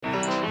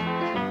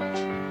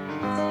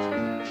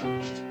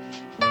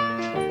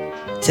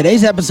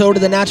Today's episode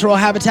of the Natural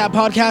Habitat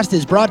Podcast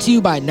is brought to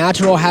you by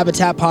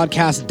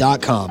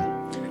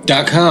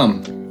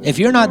naturalhabitatpodcast.com. If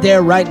you're not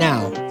there right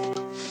now,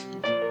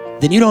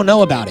 then you don't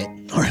know about it.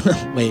 Or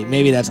wait,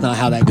 maybe that's not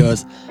how that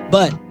goes.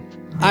 But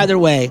either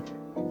way,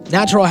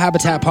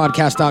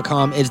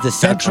 naturalhabitatpodcast.com is the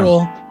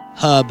central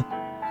hub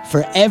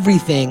for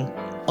everything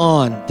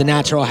on the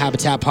Natural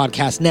Habitat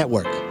Podcast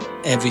Network.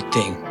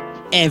 Everything.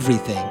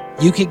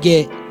 You could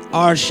get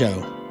our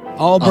show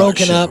all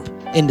broken up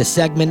into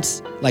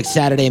segments like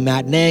Saturday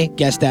Matinee,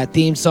 Guess That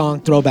Theme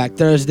Song, Throwback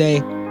Thursday.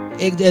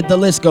 The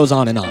list goes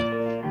on and on.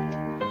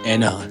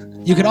 And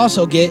on. You could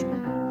also get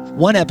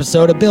one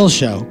episode of Bill's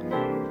show,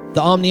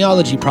 The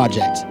Omniology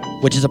Project,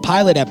 which is a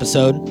pilot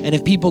episode. And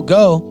if people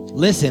go,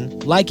 listen,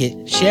 like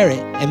it, share it,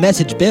 and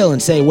message Bill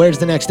and say, where's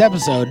the next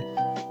episode?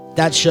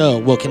 That show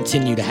will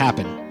continue to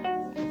happen.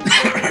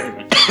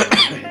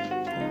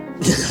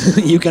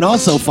 You can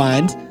also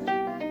find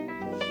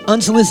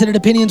Unsolicited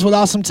Opinions with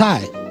Awesome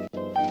Ty,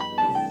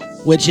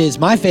 which is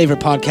my favorite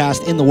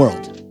podcast in the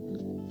world.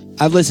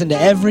 I've listened to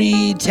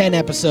every 10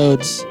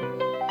 episodes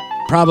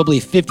probably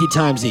 50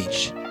 times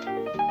each.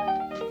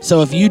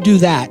 So if you do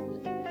that,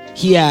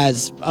 he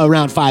has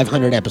around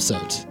 500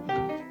 episodes.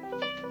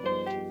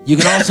 You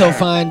can also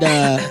find,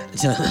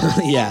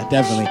 yeah,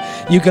 definitely.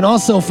 You can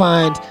also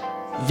find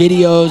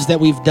videos that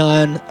we've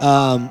done,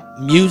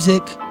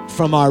 music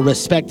from our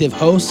respective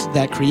hosts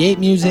that create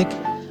music,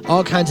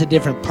 all kinds of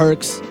different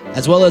perks,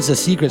 as well as a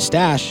secret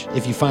stash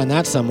if you find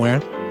that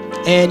somewhere.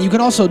 And you can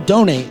also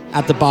donate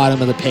at the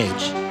bottom of the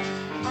page.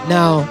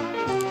 Now,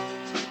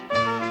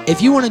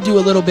 if you want to do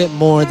a little bit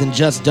more than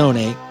just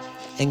donate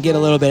and get a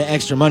little bit of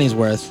extra money's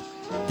worth,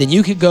 then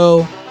you could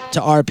go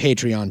to our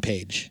Patreon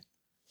page.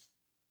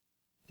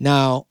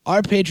 Now,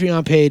 our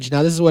Patreon page,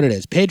 now this is what it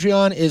is.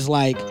 Patreon is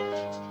like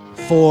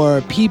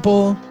for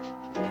people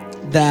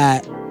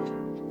that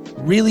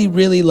really,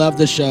 really love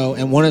the show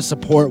and want to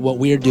support what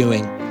we're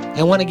doing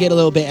and want to get a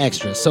little bit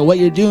extra. So what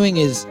you're doing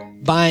is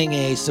buying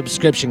a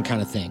subscription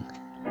kind of thing.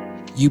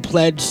 You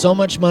pledge so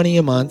much money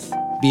a month,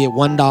 be it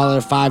 $1,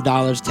 $5,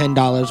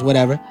 $10,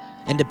 whatever.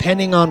 And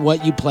depending on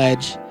what you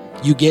pledge,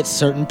 you get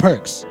certain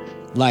perks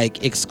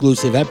like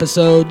exclusive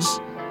episodes,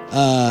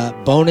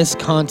 bonus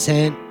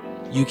content.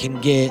 You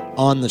can get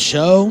on the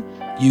show,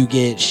 you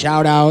get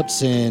shout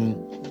outs and,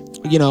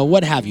 you know,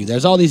 what have you.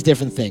 There's all these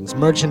different things,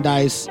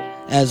 merchandise,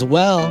 as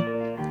well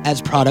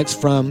as products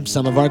from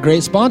some of our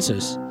great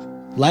sponsors,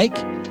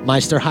 like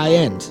Meister High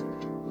End.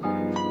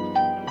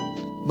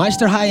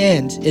 Meister High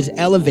End is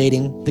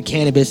elevating the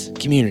cannabis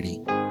community.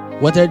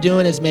 What they're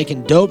doing is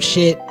making dope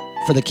shit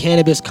for the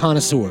cannabis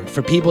connoisseur,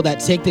 for people that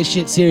take this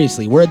shit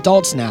seriously. We're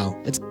adults now.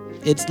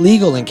 It's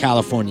legal in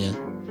California.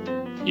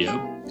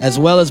 Yep. As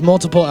well as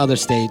multiple other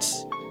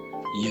states.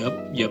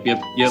 Yep.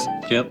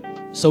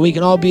 So we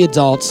can all be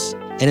adults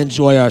and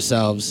enjoy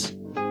ourselves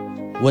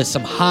with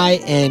some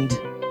high-end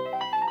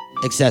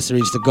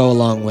accessories to go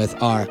along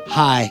with our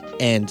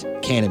high-end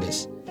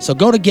cannabis. So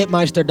go to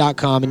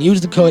getmeister.com and use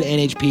the code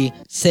NHP,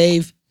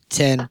 save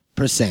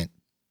 10%.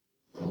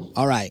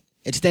 All right,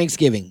 it's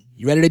Thanksgiving.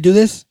 You ready to do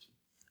this?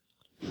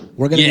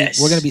 We're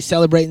gonna be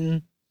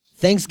celebrating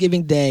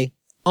Thanksgiving Day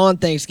on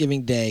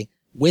Thanksgiving Day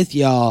with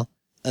y'all.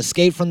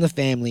 Escape from the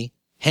family,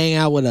 hang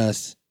out with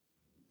us,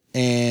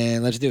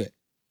 and let's do it.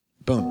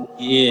 Boom.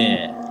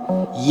 Yeah.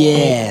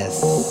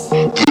 Yes.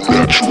 The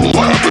Natural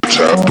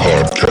Habitat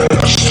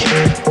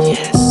Podcast.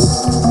 Yes.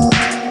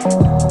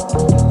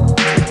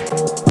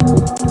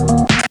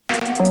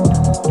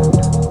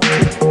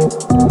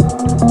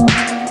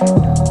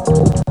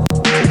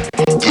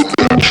 The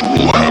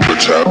Natural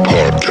Habitat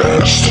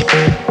Podcast.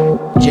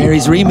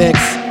 Jerry's remix.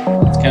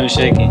 It's kind of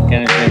shaky.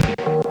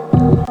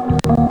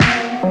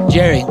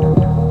 Jerry,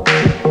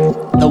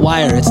 the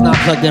wire, it's not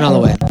plugged in all the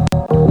way.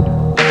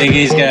 I think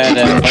he's got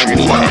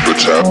Natural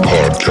Habitat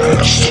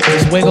Podcast.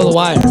 Just wiggle the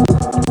wire.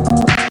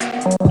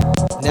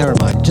 Never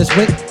mind. Just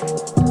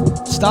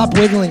stop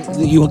wiggling.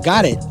 You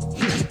got it.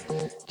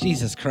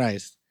 Jesus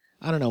Christ.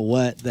 I don't know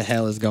what the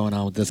hell is going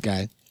on with this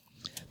guy.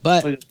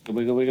 But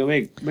wiggle. we're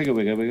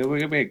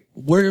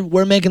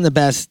making the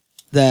best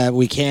that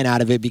we can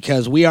out of it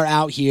because we are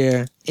out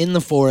here in the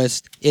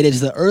forest. It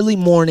is the early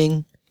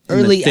morning,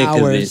 early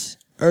hours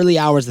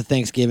of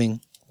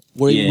Thanksgiving.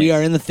 We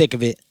are in the thick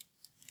of it,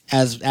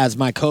 as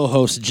my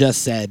co-host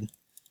just said.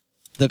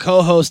 The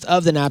co-host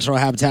of the Natural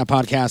Habitat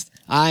Podcast.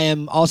 I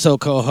am also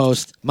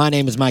co-host. My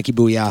name is Mikey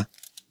Booyah.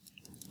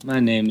 My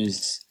name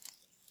is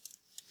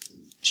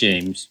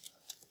James.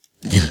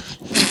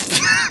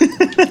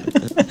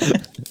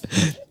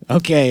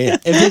 Okay,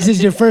 if this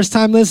is your first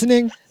time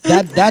listening,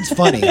 that's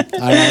funny. All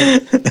right,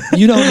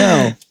 you don't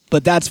know,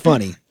 but that's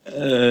funny.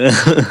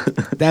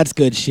 That's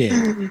good shit.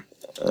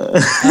 All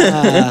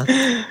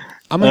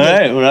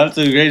right, we're off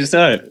to a great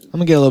start. I'm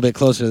gonna get a little bit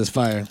closer to this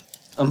fire.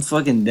 I'm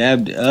fucking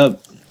dabbed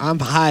up. I'm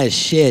high as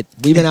shit.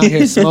 We've been out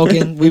here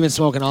smoking. We've been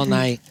smoking all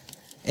night.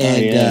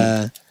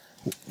 And,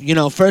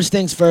 first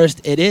things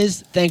first, it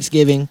is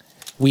Thanksgiving.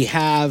 We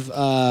have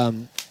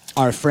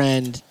our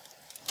friend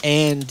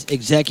and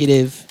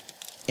executive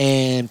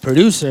and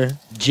producer,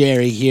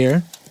 Jerry,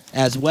 here.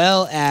 as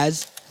well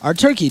as our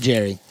turkey,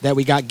 Jerry, that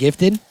we got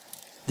gifted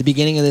the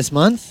beginning of this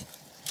month.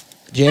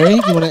 Jerry,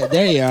 you want to?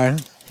 There you are.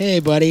 Hey,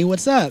 buddy,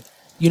 what's up?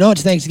 You know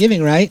it's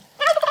Thanksgiving, right?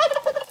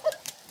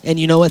 And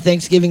you know what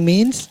Thanksgiving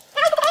means?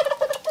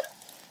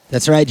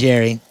 That's right,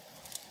 Jerry.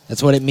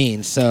 That's what it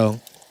means. So,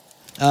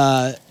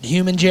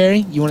 human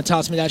Jerry, you want to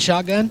toss me that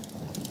shotgun?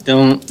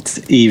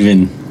 Don't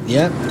even.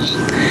 Yep.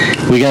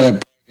 We got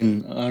a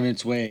on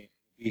its way.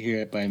 Be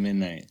here by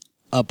midnight.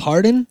 A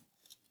pardon?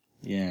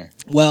 Yeah.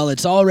 Well,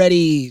 it's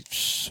already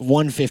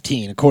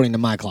 1:15 according to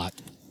my clock.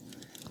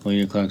 Well,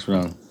 your clock's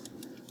wrong.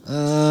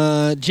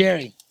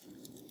 Jerry,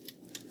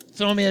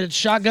 throw me a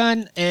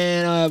shotgun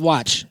and a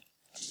watch.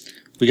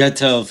 We got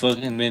till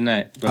fucking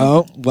midnight, bro.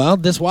 Oh, well,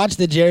 this watch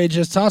that Jerry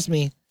just tossed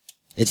me,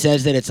 it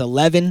says that it's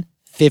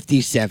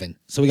 11:57.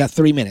 So we got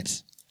 3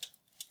 minutes.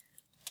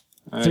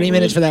 All right, 3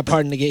 minutes for that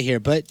pardon to get here.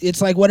 But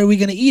it's like, what are we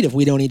going to eat if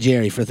we don't eat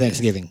Jerry for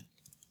Thanksgiving?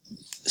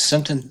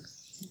 Something.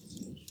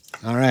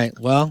 All right.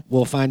 Well,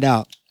 we'll find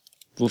out.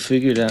 We'll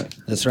figure it out.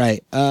 That's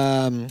right.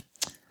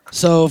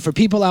 So for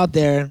people out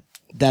there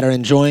that are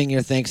enjoying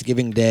your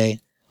Thanksgiving Day,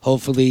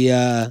 hopefully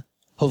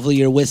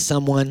you're with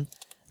someone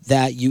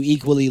that you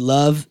equally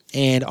love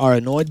and are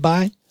annoyed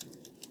by,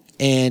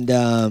 and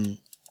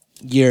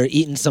you're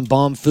eating some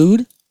bomb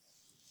food.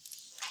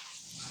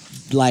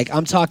 Like,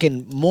 I'm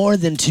talking more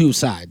than 2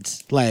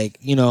 sides. Like,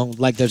 you know,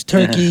 like there's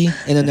turkey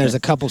and then there's a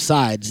couple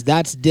sides.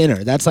 That's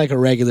dinner. That's like a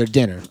regular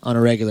dinner on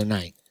a regular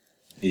night.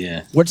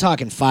 Yeah. We're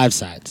talking 5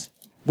 sides.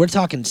 We're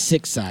talking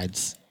 6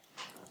 sides.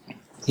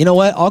 You know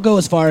what? I'll go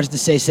as far as to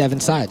say 7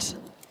 sides.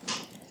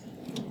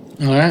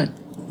 All right.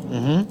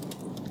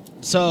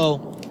 Mm-hmm. So,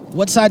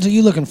 what sides are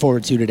you looking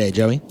forward to today,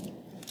 Joey?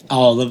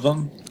 All of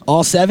them.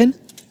 All 7?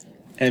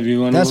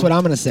 Everyone. That's what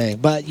I'm going to say.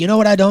 But you know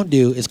what I don't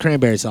do is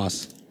cranberry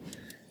sauce.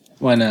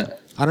 Why not?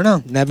 I don't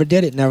know. Never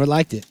did it. Never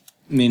liked it.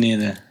 Me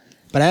neither.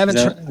 But I haven't.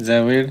 Is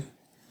that weird?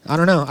 I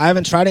don't know. I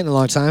haven't tried it in a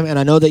long time, and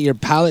I know that your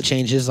palate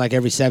changes like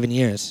every 7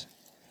 years.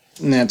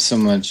 Not so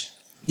much.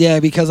 Yeah,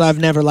 because I've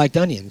never liked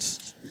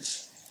onions.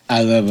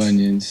 I love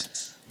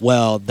onions.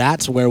 Well,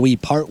 that's where we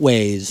part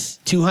ways.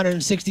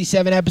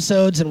 267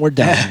 episodes, and we're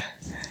done.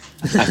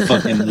 I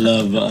fucking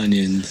love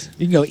onions.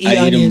 You can go eat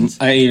onions.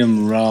 I eat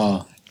them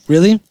raw,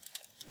 Really?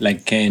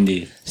 like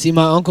candy. See,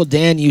 my Uncle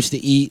Dan used to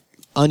eat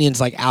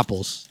onions like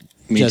apples.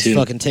 Me Just too.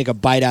 fucking take a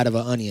bite out of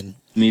an onion.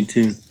 Me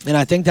too. And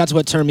I think that's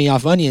what turned me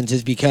off onions,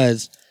 is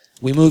because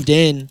we moved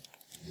in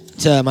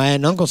to my aunt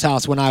and uncle's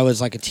house when I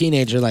was like a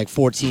teenager, like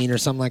 14 or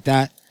something like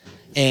that.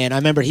 And I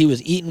remember he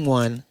was eating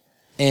one,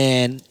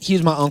 and he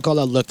was my uncle.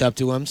 I looked up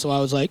to him, so I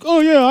was like, oh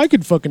yeah, I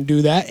could fucking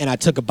do that. And I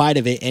took a bite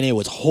of it, and it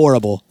was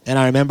horrible. And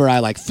I remember I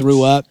like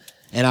threw up,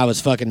 and I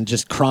was fucking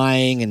just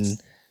crying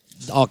and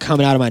all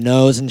coming out of my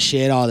nose and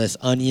shit, all this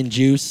onion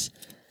juice.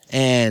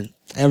 And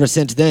ever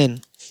since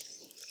then,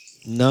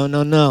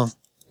 no.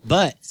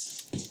 But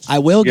I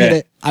will get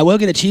it. I will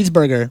get a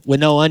cheeseburger with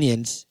no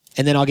onions,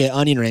 and then I'll get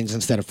onion rings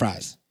instead of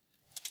fries.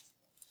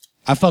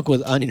 I fuck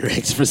with onion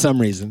rings for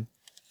some reason.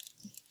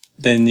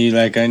 Then you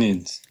like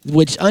onions.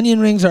 Which onion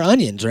rings are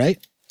onions, right?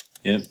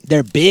 Yep.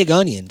 They're big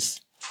onions.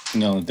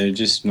 No, they're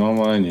just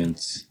normal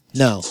onions.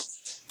 No,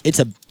 it's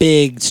a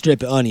big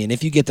strip of onion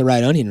if you get the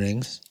right onion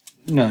rings.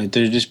 No,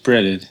 they're just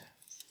breaded.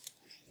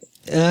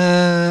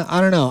 I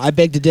don't know. I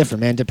beg to differ,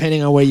 man,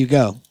 depending on where you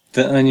go.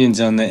 The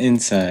onion's on the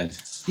inside.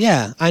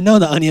 Yeah, I know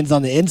the onion's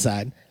on the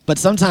inside, but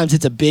sometimes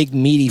it's a big,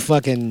 meaty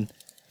fucking,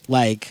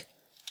 like,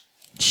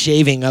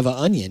 shaving of an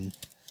onion.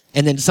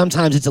 And then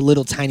sometimes it's a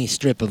little tiny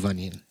strip of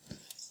onion.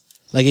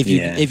 Like,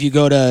 if you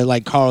go to,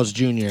 like, Carl's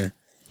Jr.,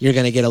 you're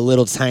going to get a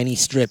little tiny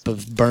strip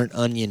of burnt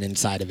onion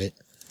inside of it.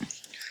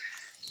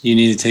 You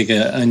need to take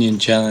an onion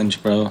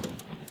challenge, bro.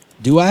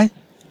 Do I?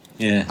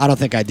 Yeah. I don't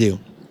think I do.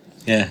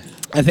 Yeah.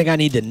 I think I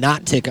need to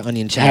not take an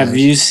onion challenge. Have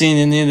you seen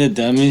any of the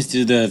dummies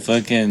do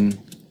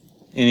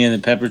any of the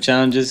pepper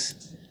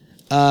challenges?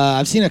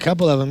 I've seen a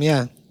couple of them,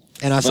 yeah.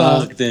 And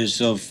Fuck, they're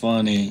so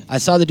funny. I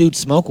saw the dude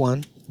smoke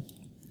one.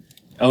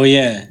 Oh,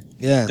 yeah.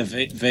 Yeah. The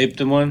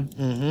vaped one?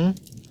 Mm-hmm.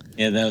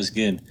 Yeah, that was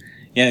good.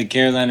 Yeah, the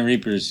Carolina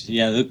Reapers.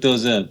 Yeah, look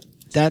those up.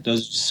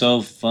 Those are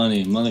so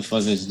funny.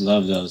 Motherfuckers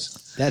love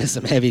those. That is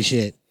some heavy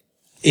shit.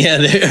 Yeah,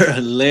 they're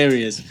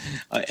hilarious.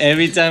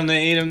 Every time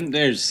they eat them,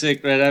 they're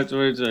sick right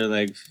afterwards, or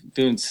like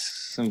doing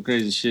some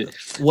crazy shit.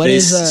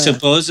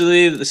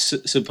 Supposedly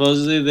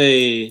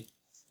they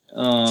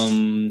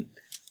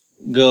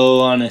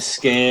go on a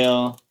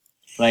scale,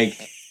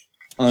 like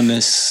on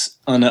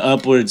an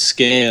upward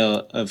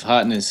scale of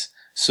hotness.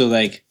 So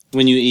like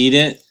when you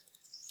eat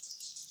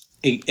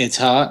it's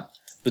hot,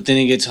 but then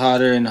it gets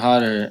hotter and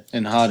hotter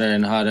and hotter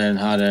and hotter and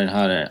hotter and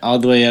hotter, all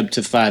the way up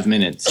to 5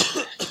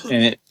 minutes,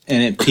 and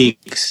it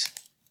peaks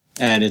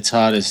at its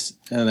hottest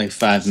like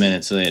 5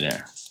 minutes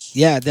later.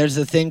 Yeah, there's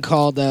a thing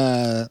called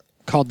the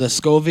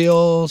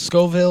Scoville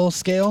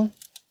scale.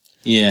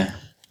 Yeah.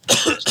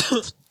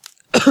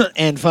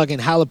 And fucking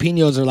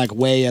jalapenos are like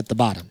way at the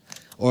bottom,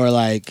 or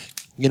like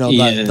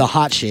the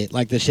hot shit,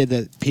 like the shit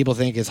that people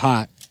think is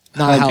hot.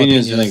 Not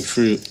jalapenos are like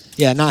fruit.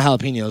 Yeah, not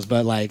jalapenos,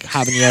 but like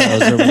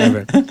habaneros or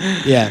whatever.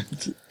 Yeah.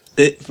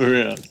 For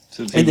real.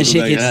 So And the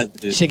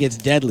people shit gets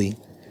deadly.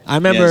 I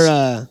remember.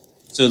 Yes.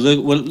 So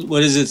look,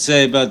 what does it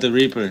say about the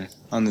Reaper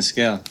on the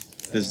scale?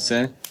 Does it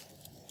say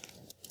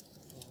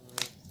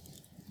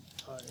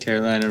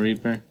Carolina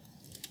Reaper?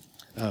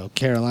 Oh,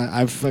 Carolina!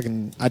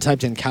 I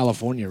typed in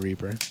California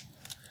Reaper.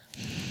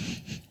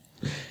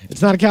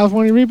 It's not a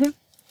California Reaper.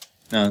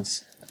 No,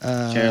 it's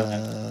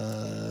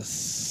Carolina.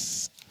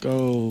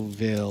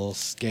 Scoville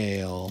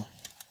scale.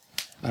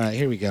 All right,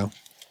 here we go.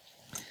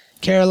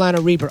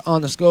 Carolina Reaper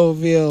on the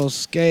Scoville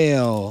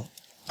scale.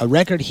 A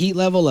record heat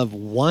level of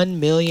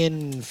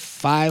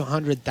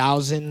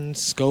 1,500,000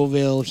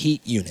 Scoville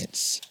heat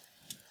units.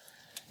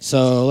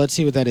 So let's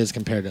see what that is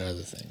compared to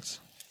other things.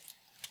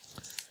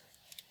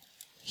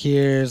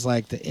 Here's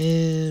like the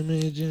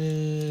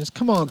images.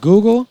 Come on,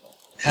 Google.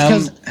 How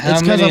many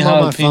I'm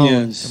on my phone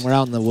jalapenos? and we're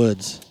out in the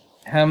woods.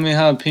 How many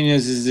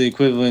jalapenos is the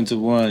equivalent to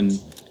one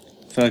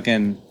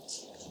fucking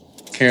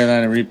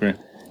Carolina Reaper?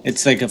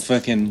 It's like a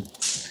fucking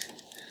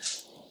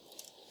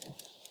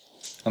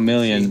a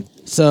million.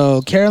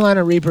 So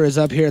Carolina Reaper is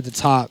up here at the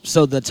top.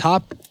 So the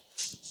top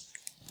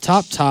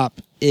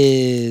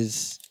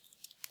is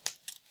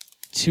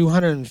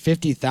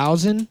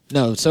 250,000.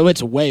 No, so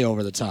it's way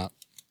over the top.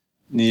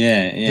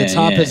 Yeah. The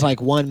top is like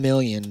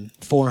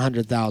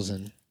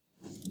 1,400,000.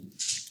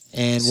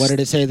 And what did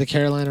it say the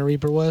Carolina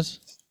Reaper was?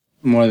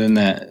 More than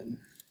that.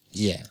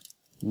 Yeah.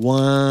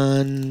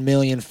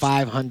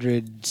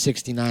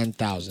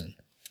 1,569,000.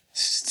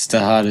 It's the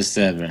hottest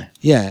ever.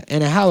 Yeah,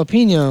 and a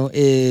jalapeno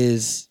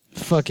is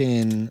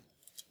fucking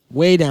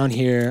way down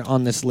here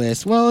on this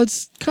list. Well,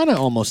 it's kind of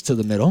almost to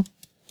the middle.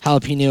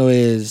 Jalapeno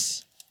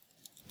is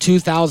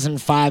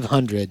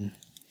 2,500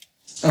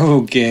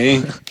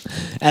 Okay.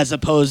 as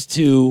opposed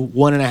to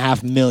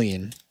 1.5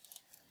 million.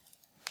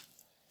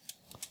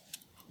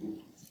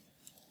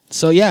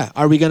 So yeah,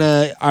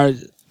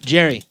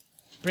 Jerry,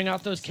 bring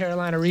out those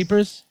Carolina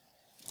Reapers.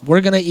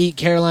 We're going to eat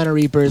Carolina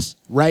Reapers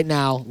right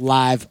now,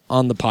 live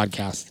on the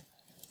podcast.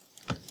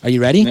 Are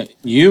you ready? No,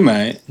 you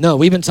might. No,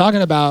 we've been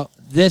talking about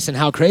this and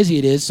how crazy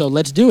it is, so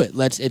let's do it.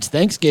 It's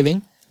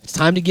Thanksgiving. It's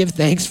time to give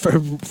thanks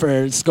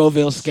for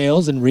Scoville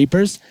scales and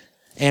Reapers,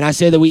 and I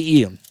say that we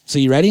eat them. So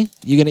you ready?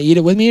 You going to eat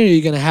it with me, or are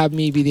you going to have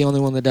me be the only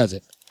one that does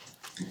it?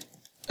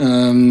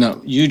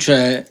 No, you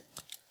try it.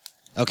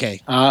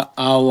 Okay.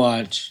 I'll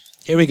watch.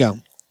 Here we go.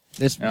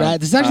 This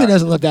actually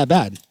doesn't look that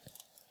bad.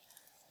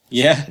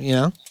 Yeah. You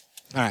know?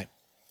 All right.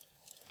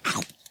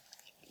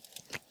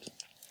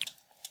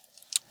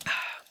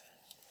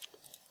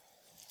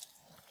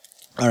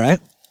 All right.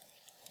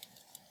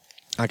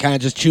 I kind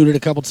of just chewed it a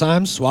couple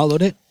times,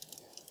 swallowed it,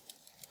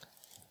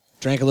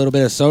 drank a little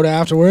bit of soda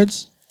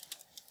afterwards.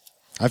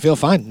 I feel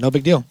fine. No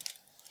big deal.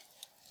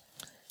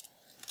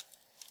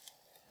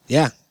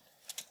 Yeah.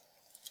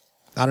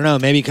 I don't know.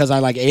 Maybe because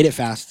I ate it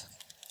fast.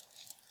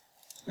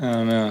 I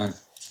don't know.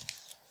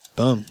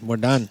 Boom. We're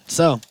done.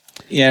 So.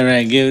 Yeah,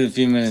 right. Give it a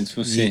few minutes.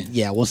 We'll see.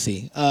 Yeah, we'll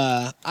see.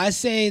 I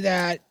say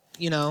that,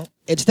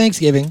 it's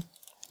Thanksgiving.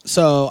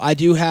 So I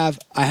have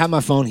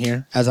my phone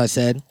here, as I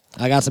said.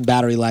 I got some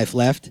battery life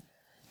left.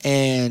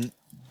 And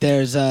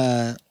there's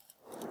a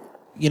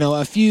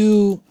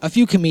few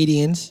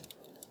comedians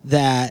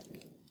that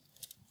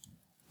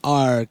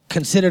are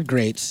considered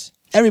greats.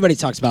 Everybody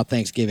talks about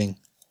Thanksgiving,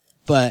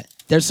 but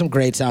there's some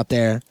greats out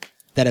there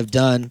that have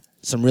done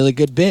some really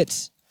good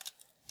bits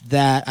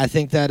that I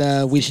think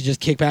that we should just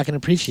kick back and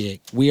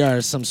appreciate. We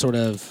are some sort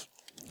of,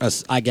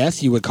 I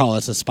guess you would call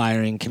us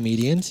aspiring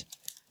comedians.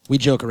 We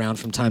joke around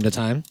from time to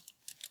time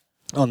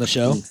on the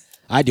show.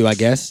 I do, I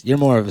guess. You're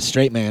more of a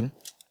straight man.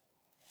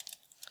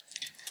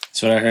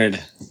 That's what I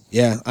heard.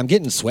 Yeah, I'm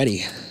getting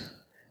sweaty.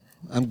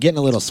 I'm getting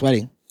a little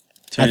sweaty.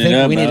 Turn I think it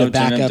up, we need bro. to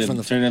back up from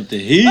the... Turn up the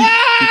heat.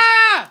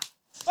 Ah!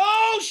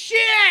 Oh,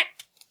 shit!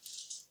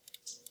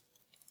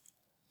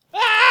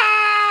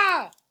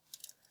 Ah!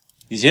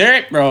 You hear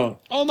it, bro?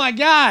 Oh, my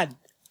God.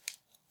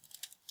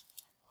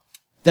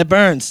 That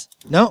burns.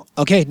 No?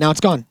 Okay, now it's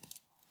gone.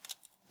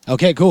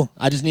 Okay, cool.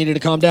 I just needed to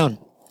calm down.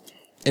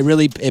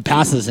 It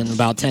passes in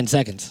about 10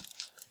 seconds.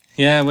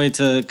 Yeah, wait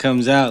till it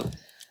comes out.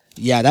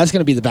 Yeah, that's going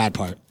to be the bad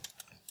part.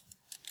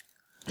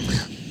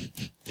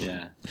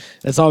 Yeah.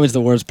 That's always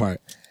the worst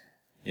part.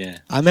 Yeah.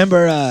 I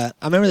remember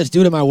this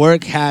dude at my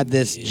work had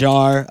this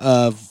jar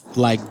of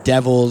like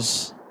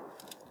devil's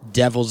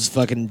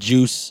fucking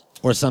juice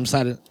or some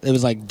sort of, it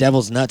was like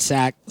devil's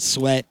nutsack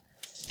sweat,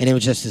 and it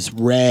was just this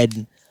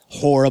red,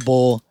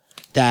 horrible,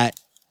 that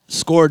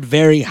scored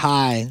very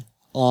high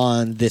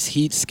on this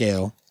heat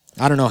scale.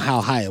 I don't know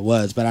how high it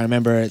was, but I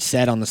remember it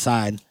said on the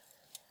side,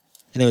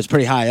 and it was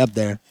pretty high up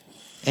there.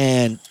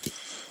 And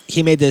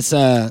he made this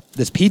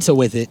pizza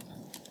with it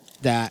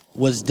that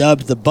was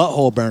dubbed the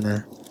butthole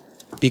burner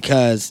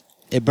because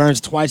it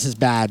burns twice as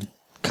bad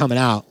coming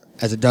out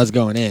as it does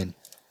going in.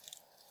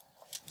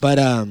 But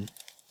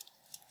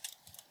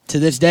to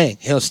this day,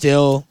 he'll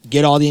still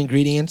get all the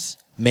ingredients,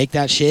 make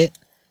that shit,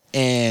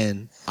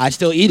 and I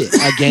still eat it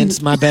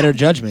against my better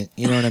judgment.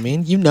 You know what I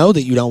mean? You know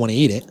that you don't want to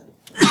eat it,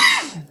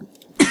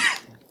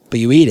 but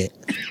you eat it.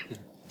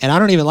 And I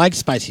don't even like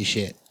spicy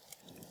shit.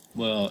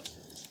 Well,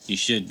 you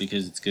should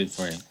because it's good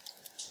for you.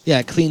 Yeah,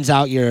 it cleans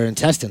out your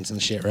intestines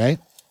and shit, right?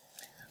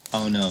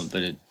 Oh no,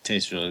 but it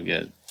tastes really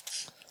good.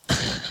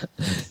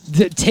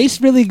 It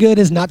tastes really good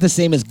is not the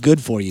same as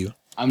good for you.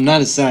 I'm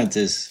not a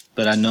scientist,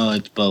 but I know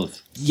it's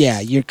both. Yeah,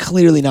 you're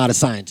clearly not a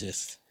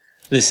scientist.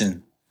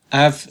 Listen,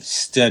 I've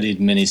studied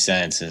many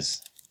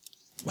sciences,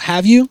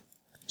 Have you?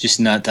 just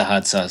not the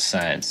hot sauce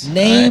science.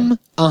 Name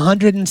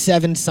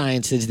 107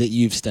 sciences that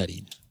you've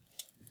studied.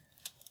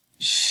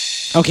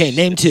 Okay,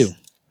 name 2.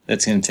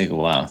 That's gonna take a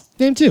while.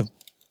 Name 2.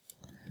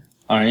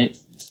 All right.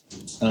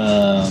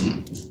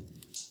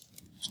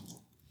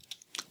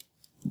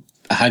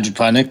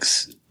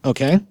 Hydroponics.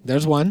 Okay,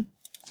 there's one.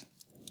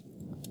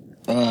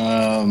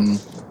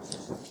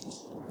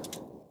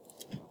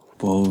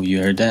 Whoa,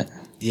 you heard that?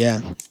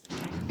 Yeah.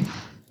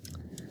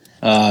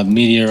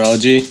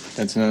 Meteorology.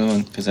 That's another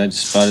one because I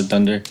just spotted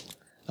thunder.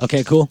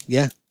 Okay, cool.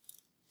 Yeah.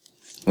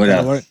 What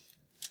That'll else? work.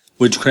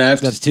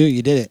 Witchcraft. That's 2.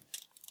 You did it.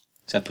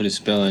 So I put a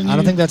spell in. I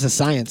don't think that's a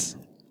science.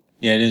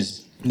 Yeah, it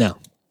is. No.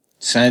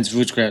 Science of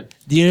witchcraft.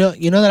 Do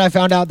you know that I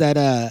found out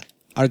that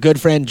our good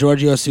friend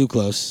Giorgio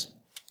Tsoukalos,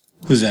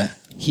 Who's that?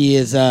 he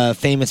is a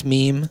famous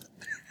meme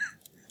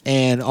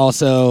and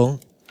also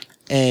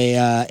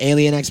a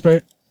alien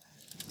expert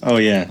Oh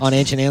yeah. on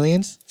ancient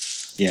aliens.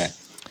 Yeah.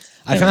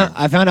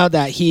 I found out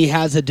that he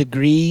has a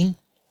degree.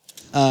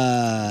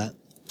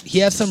 He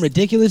has some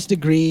ridiculous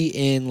degree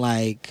in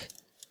like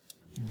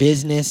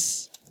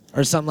business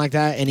or something like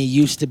that, and he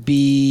used to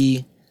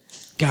be.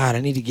 God,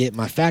 I need to get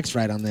my facts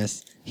right on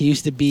this. He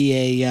used to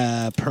be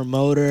a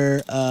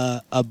promoter,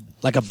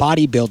 like a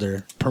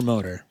bodybuilder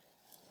promoter.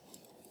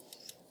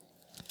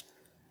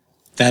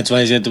 That's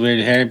why he's got the weird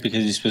hair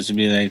because he's supposed to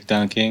be like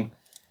Don King.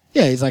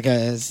 Yeah, he's like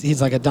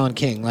a Don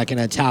King, like an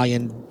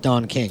Italian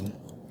Don King.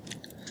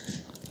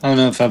 I don't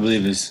know if I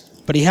believe this.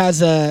 But he has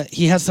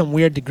some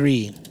weird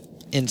degree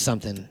in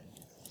something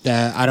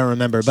that I don't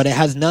remember, but it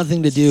has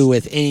nothing to do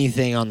with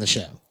anything on the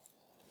show.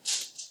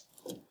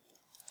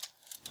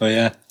 Oh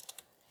yeah.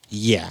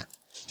 Yeah.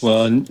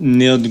 Well,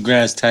 Neil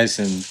deGrasse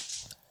Tyson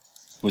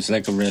was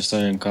like a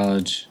wrestler in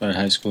college or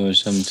high school or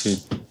something too.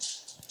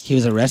 He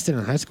was arrested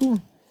in high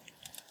school?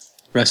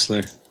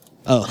 Wrestler.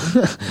 Oh,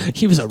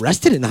 he was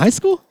arrested in high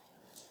school?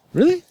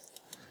 Really?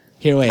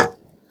 Here, wait.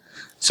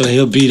 So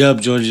he'll beat up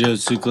Giorgio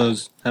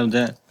Tsoukalos. How about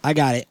that? I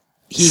got it.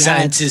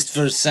 Scientist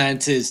versus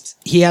scientist.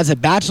 He has a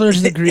bachelor's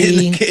In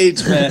degree. the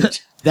cage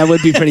match. That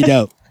would be pretty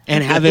dope.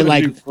 And have it That would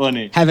like be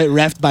funny. have it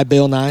reffed by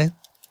Bill Nye.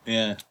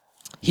 Yeah.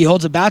 He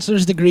holds a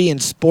bachelor's degree in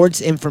sports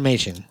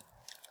information.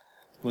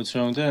 What's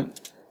wrong with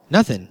that?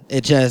 Nothing.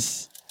 It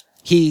just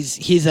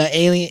he's a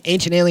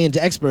ancient aliens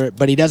expert,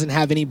 but he doesn't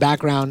have any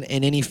background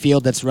in any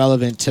field that's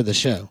relevant to the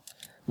show,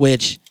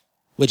 which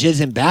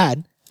isn't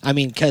bad. I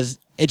mean, because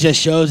it just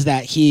shows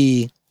that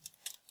he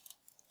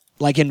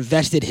like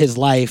invested his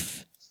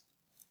life.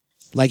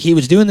 Like he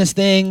was doing this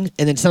thing,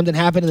 and then something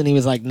happened, and then he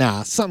was like,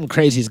 "Nah, something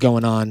crazy's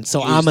going on."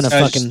 So I'm gonna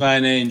Touched by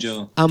an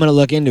angel. I'm gonna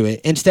look into it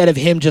instead of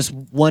him just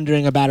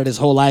wondering about it his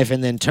whole life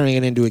and then turning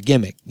it into a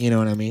gimmick. You know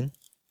what I mean?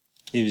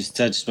 He was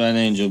touched by an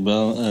angel,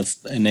 bro.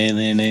 An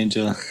alien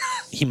angel.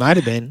 He might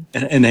have been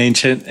An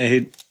ancient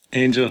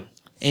angel.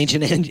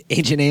 ancient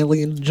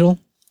alien angel.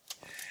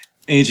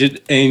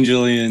 Ancient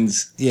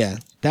angelians. Yeah,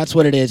 that's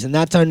what it is, and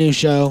that's our new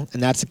show,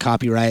 and that's the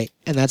copyright,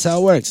 and that's how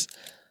it works.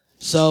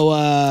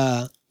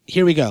 So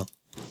here we go.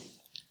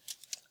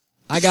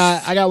 I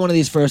got one of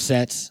these first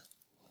sets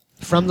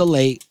from the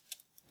late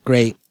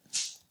great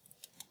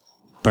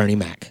Bernie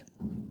Mac.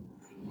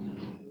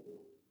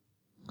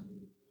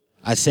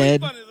 I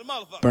said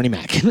Bernie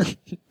Mac. There it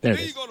Then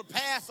is. you go to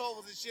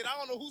Passovers and shit. I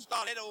don't know who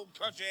started that old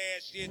country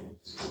ass shit.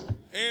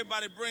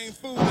 Everybody bring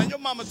food. Now your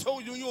mama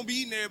told you don't be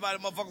eating everybody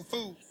motherfucking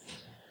food.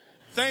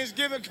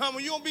 Thanksgiving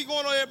coming, you don't be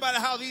going on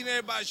everybody's house eating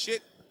everybody's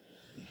shit.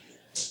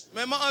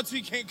 Man, my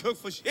auntie can't cook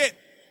for shit.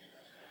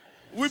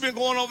 We've been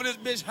going over this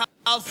bitch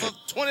house for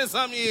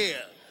 20-something years.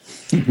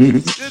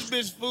 This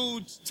bitch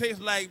food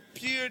tastes like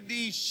pure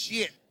D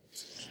shit.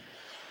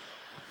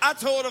 I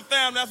told the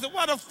family, I said,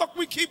 why the fuck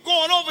we keep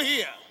going over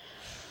here?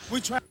 We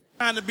trying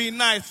to be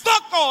nice.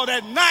 Fuck all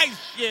that nice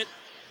shit.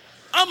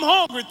 I'm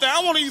hungry.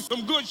 I want to eat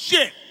some good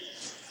shit.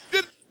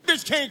 This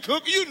bitch can't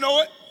cook. You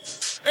know it.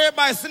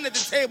 Everybody sitting at the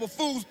table,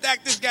 food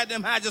stacked this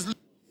goddamn high, just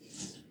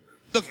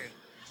looking.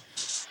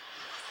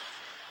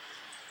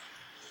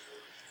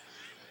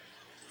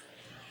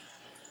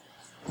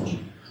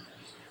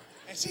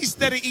 And she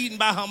steady eating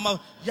by her mother.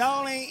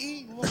 Y'all ain't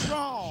eating. What's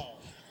wrong?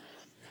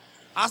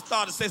 I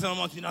started to say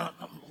something. You know,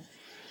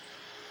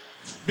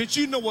 bitch,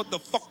 you know what the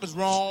fuck is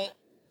wrong.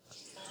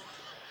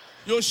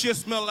 Your shit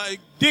smell like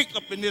dick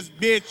up in this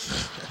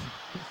bitch.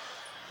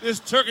 This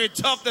turkey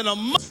tough than a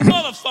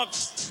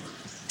motherfucker.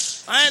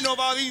 I ain't know if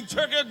I was eating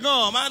turkey or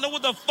gum. I don't know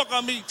what the fuck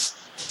I'm eating.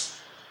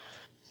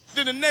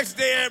 Then the next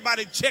day,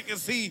 everybody check and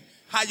see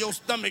how your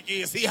stomach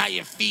is, see how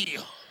you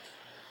feel.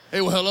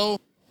 Hey, well, hello?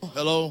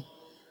 Hello?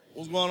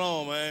 What's going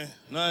on, man?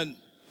 Nothing.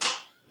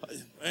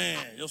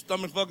 Man, your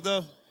stomach fucked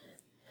up?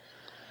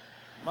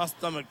 My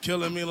stomach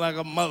killing me like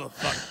a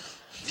motherfucker.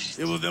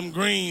 It was them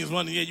greens.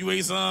 One, yeah, you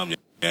ate some?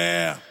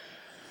 Yeah.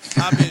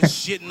 I've been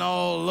shitting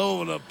all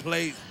over the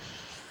place.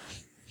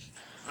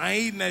 I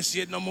ain't eating that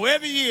shit no more.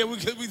 Every year we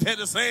had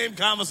the same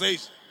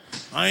conversation.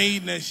 I ain't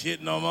eating that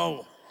shit no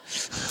more.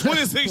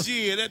 26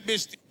 years, that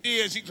bitch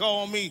here, she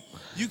called me.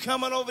 You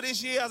coming over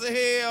this year? I said,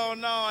 hell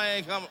no, I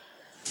ain't coming.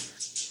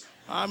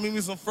 I mean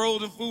me some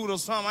frozen food or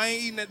something. I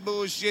ain't eating that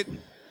bullshit.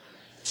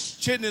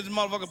 Shit in this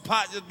motherfucking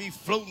pot just be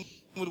floating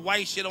with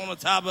white shit on the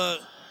top of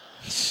it.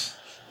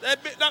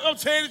 That bitch, I'm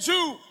telling you the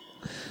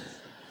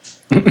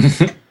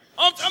truth.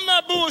 I'm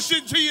not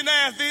bullshitting to you,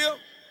 Nashville.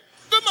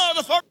 The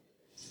motherfucker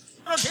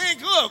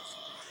can't cook.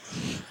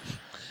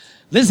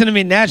 Listen to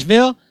me,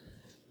 Nashville.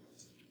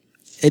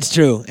 It's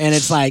true. And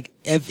it's like,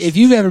 if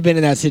you've ever been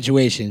in that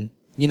situation,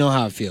 you know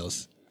how it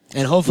feels.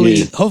 And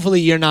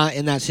hopefully you're not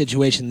in that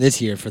situation this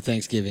year for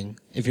Thanksgiving,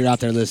 if you're out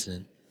there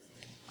listening.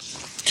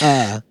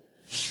 Yeah,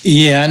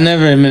 I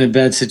never am in a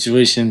bad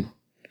situation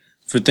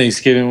for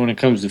Thanksgiving when it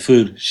comes to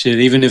food. Shit,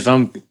 even if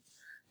I'm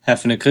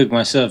having to cook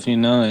myself, you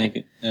know,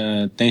 like,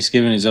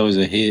 Thanksgiving is always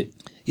a hit.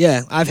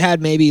 Yeah, I've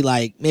had maybe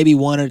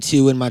one or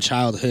two in my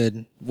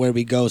childhood where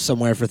we go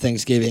somewhere for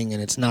Thanksgiving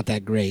and it's not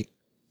that great.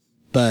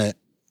 But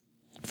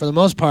for the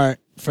most part,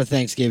 for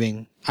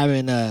Thanksgiving, I've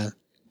been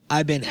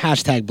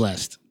hashtag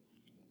blessed.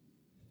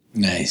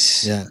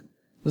 Nice. Yeah.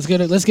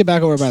 Let's get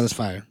back over by this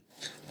fire.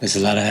 There's a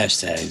lot of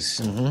hashtags.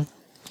 Mm-hmm.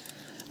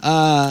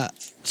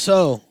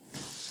 So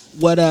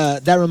what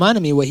that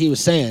reminded me of what he was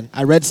saying.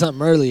 I read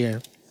something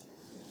earlier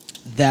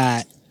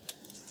that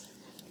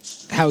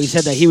how he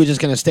said that he was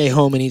just going to stay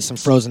home and eat some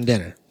frozen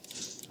dinner.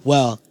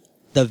 Well,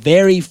 the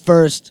very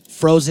first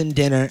frozen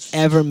dinner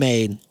ever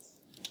made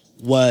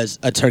was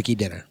a turkey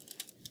dinner.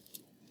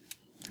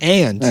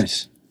 And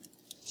nice.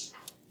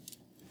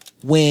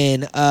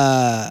 when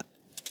the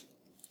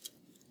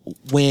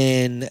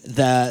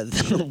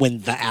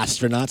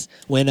astronauts,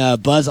 when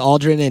Buzz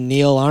Aldrin and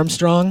Neil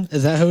Armstrong,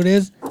 is that who it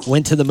is,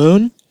 went to the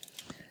moon,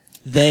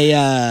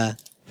 I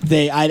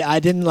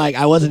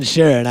wasn't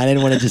sure, and I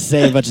didn't want to just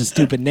say a bunch of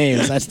stupid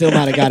names. I still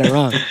might have got it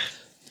wrong.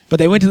 But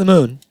they went to the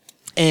moon,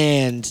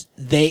 and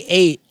they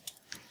ate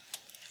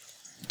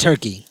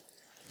turkey.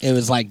 It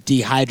was like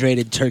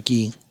dehydrated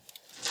turkey,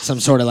 some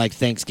sort of like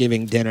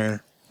Thanksgiving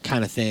dinner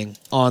kind of thing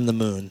on the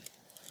moon.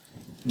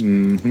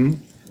 Mm-hmm.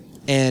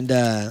 And,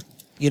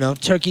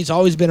 turkey's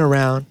always been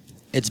around.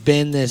 It's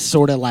been this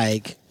sort of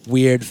like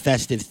weird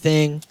festive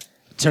thing.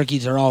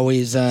 Turkeys are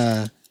always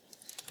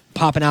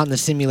popping out in the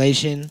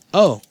simulation.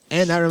 Oh,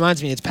 and that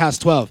reminds me, it's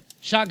past 12.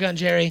 Shotgun,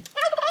 Jerry.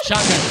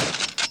 Shotgun.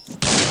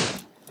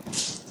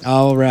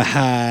 All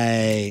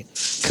right.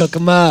 Cook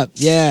them up.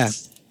 Yeah.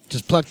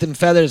 Just pluck them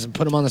feathers and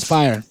put them on this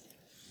fire.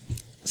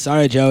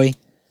 Sorry, Joey.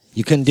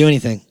 You couldn't do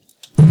anything.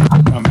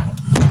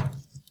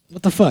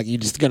 What the fuck? You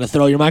just gonna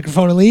throw your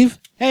microphone and leave?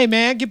 Hey,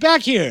 man, get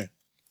back here.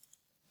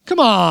 Come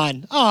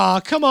on.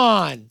 Aw, come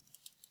on.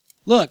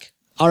 Look.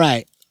 All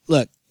right.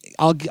 Look.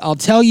 I'll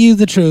tell you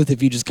the truth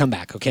if you just come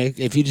back, okay?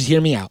 If you just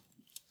hear me out.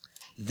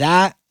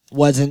 That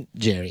wasn't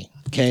Jerry,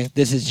 okay?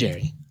 This is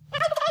Jerry.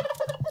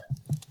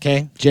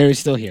 Okay? Jerry's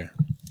still here.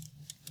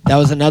 That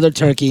was another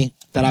turkey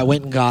that I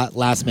went and got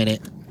last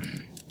minute.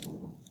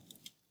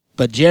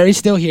 But Jerry's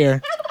still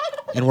here,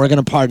 and we're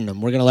going to pardon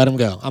him. We're going to let him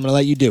go. I'm going to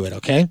let you do it,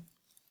 okay?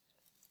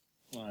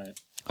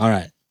 All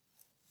right.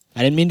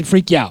 I didn't mean to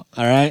freak you out,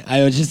 all right?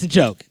 It was just a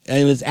joke.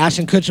 It was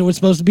Ashton Kutcher was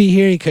supposed to be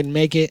here. He couldn't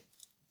make it.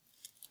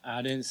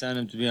 I didn't sign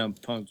him to be on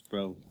Punks,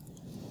 bro.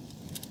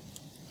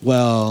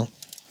 Well,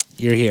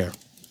 you're here.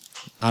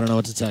 I don't know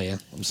what to tell you.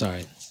 I'm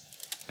sorry.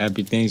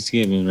 Happy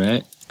Thanksgiving,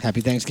 right? Happy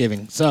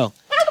Thanksgiving. So,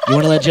 you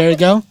want to let Jerry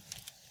go?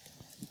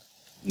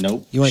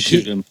 Nope. You want to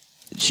shoot him?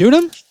 Shoot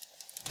him?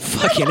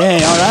 Fucking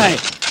A, all right.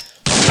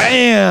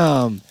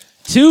 Bam!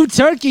 2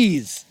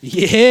 turkeys.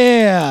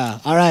 Yeah.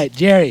 All right,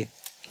 Jerry.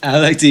 I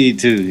like to eat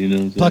too, you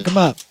know. Pluck them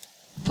up.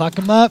 Pluck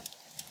them up.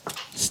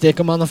 Stick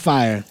them on the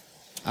fire.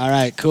 All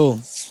right,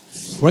 cool.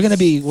 We're gonna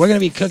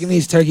be cooking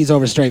these turkeys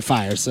over straight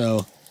fire,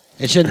 so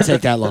it shouldn't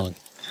take that long.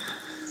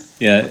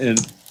 Yeah,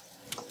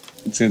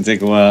 it's gonna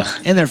take a while.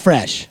 And they're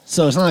fresh,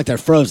 so it's not like they're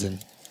frozen.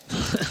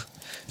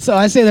 So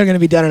I say they're gonna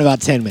be done in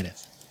about 10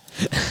 minutes.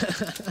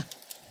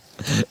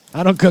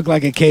 I don't cook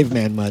like a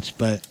caveman much,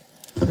 but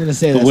I'm gonna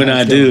say that. But when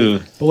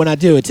I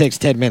do, it takes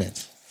 10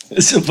 minutes.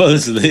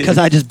 Supposedly, because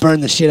I just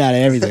burn the shit out of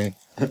everything.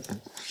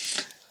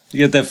 You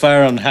get that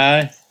fire on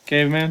high,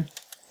 caveman?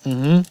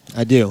 Mm-hmm.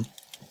 I do.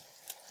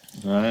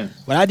 All right.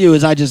 What I do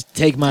is I just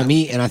take my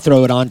meat and I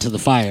throw it onto the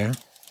fire.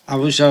 I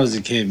wish I was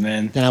a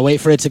caveman. Then I wait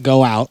for it to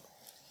go out,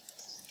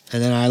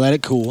 and then I let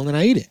it cool, and then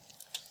I eat it.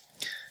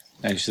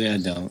 Actually, I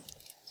don't.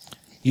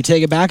 You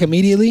take it back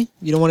immediately?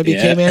 You don't want to be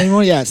a caveman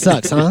anymore? Yeah, it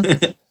sucks, huh?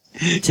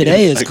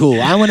 Today is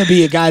cool. I want to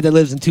be a guy that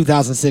lives in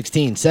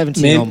 2016,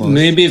 17 almost.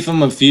 Maybe if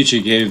I'm a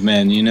future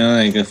caveman, you know,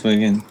 like a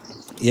fucking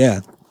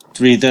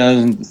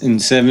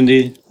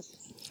 3070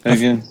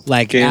 fucking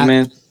like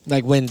caveman.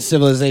 Like when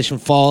civilization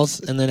falls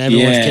and then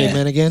everyone's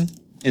caveman again?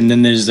 And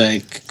then there's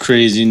like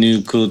crazy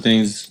new cool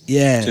things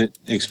Yeah. to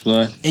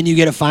explore. And you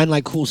get to find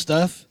like cool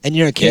stuff. And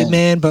you're a kid, Yeah.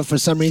 man, but for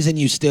some reason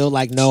you still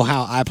like know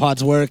how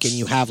iPods work, and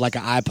you have like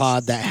an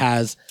iPod that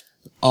has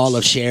all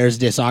of Cher's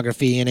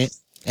discography in it,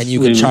 and you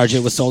can charge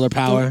it with solar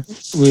power.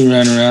 We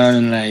run around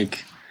and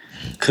like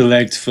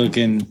collect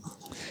fucking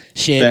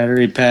Shit.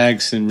 battery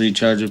packs and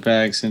recharger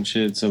packs and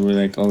shit. So we're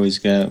like always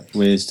got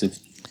ways to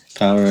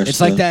power our It's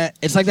stuff. like that.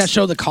 It's like that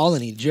show, The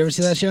Colony. Did you ever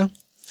see that show?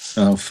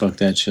 Oh, fuck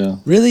that show.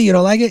 Really? You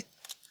don't like it?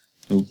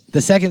 Nope.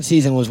 The second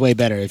season was way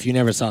better. If you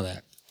never saw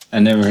that, I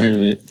never heard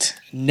of it.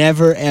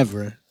 never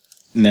ever,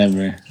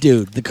 Never.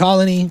 dude. The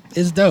Colony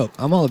is dope.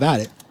 I'm all about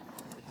it.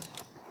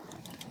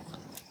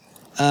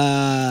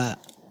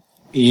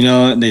 You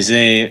know, they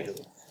say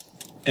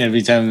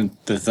every time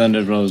the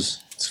thunder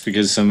rolls, it's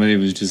because somebody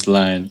was just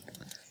lying.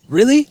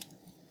 Really?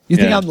 You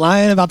think Yeah. I'm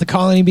lying about The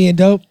Colony being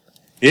dope?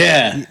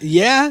 Yeah.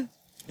 Yeah.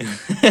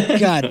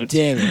 God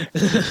damn it.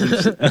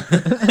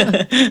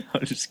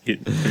 I'm just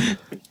kidding.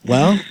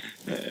 Well,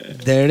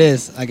 there it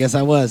is. I guess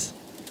I was.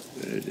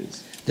 There it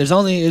is. There's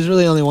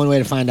really only one way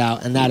to find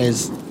out, and that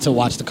is to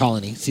watch The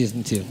Colony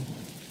season 2,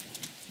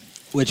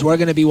 which we're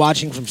going to be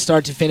watching from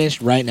start to finish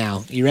right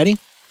now. You ready?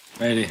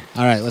 Ready.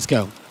 All right, let's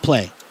go.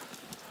 Play.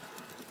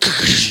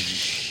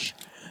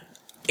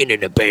 In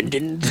an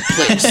abandoned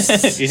place,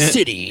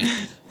 city,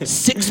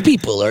 6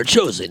 people are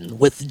chosen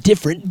with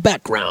different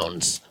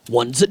backgrounds.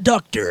 One's a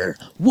doctor,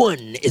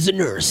 one is a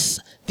nurse,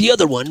 the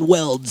other one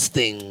welds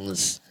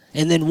things,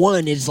 and then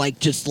one is like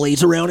just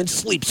lays around and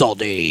sleeps all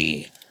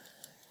day.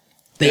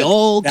 They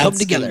all come That's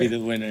together gonna be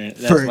the winner.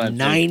 That's for my pick.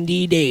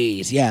 90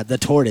 days. Yeah, the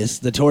tortoise.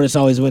 The tortoise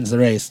always wins the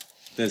race.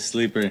 The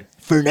sleeper.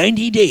 For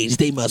 90 days,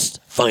 they must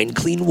find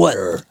clean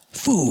water,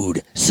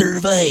 food,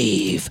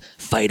 survive,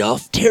 fight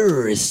off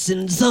terrorists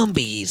and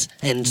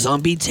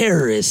zombie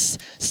terrorists,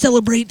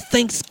 celebrate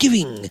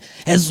Thanksgiving,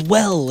 as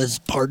well as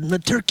pardon a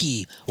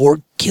turkey or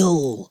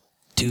kill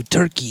 2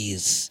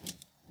 turkeys.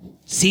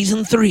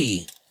 Season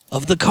 3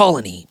 of The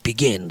Colony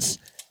begins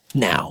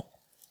now.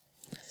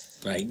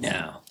 Right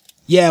now.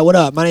 Yeah, what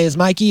up? My name is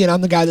Mikey, and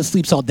I'm the guy that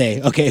sleeps all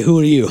day. Okay, who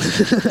are you? Get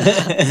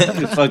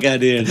the fuck out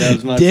of here. That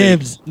was my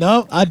Dibs.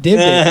 No, I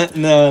dibbed it. pick.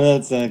 No,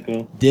 that's not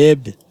cool.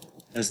 Dibbed.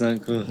 That's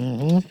not cool.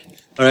 Mm-hmm.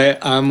 All right,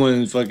 I'm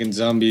one fucking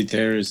zombie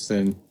terrorist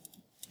and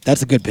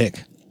That's a good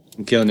pick.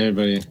 I'm killing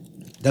everybody.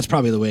 That's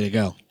probably the way to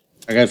go.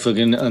 I got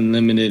fucking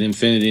unlimited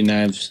infinity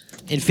knives.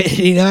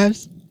 Infinity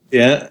knives?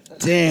 Yeah,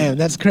 Damn,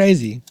 that's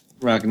crazy.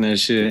 rocking that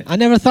shit. I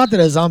never thought that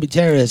a zombie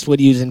terrorist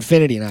would use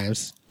infinity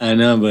knives. I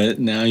know, but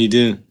now you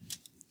do.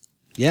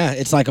 Yeah,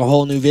 it's like a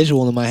whole new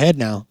visual in my head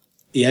now.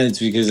 Yeah, it's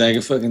because I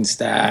can fucking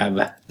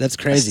stab. That's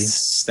crazy.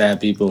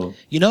 Stab people.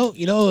 You know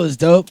what was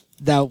dope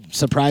that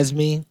surprised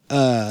me?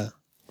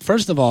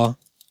 First of all,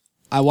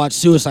 I watched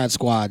Suicide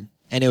Squad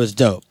and it was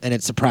dope and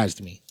it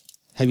surprised me.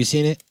 Have you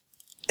seen it?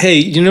 Hey,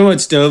 you know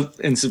what's dope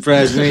and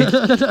surprised me?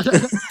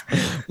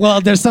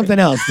 Well, there's something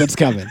else that's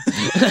coming.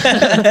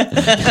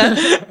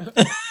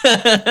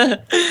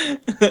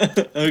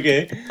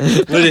 Okay.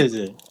 What is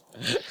it?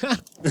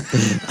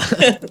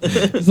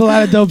 There's a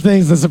lot of dope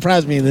things that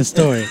surprised me in this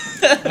story.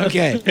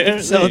 Okay,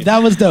 so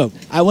that was dope.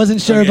 I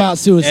wasn't sure Okay. about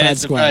Suicide And it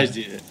Squad. surprised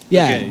you.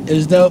 Yeah, Okay. it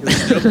was dope.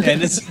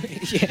 And it's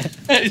Yeah.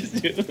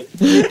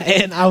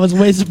 And I was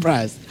way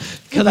surprised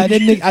because I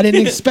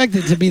didn't expect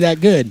it to be that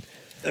good.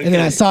 And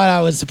then I saw it,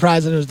 I was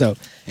surprised and it was dope.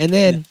 And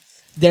then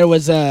there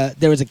was a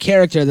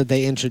character that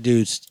they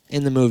introduced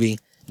in the movie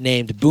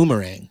named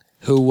Boomerang,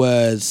 who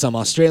was some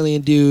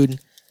Australian dude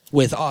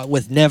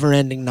with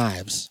never-ending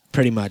knives.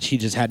 Pretty much, he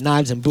just had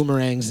knives and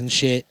boomerangs and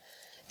shit.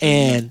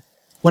 And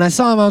when I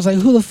saw him, I was like,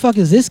 "Who the fuck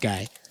is this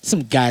guy?"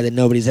 Some guy that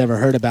nobody's ever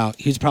heard about.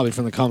 He's probably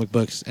from the comic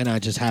books, and I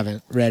just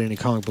haven't read any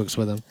comic books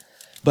with him.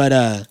 But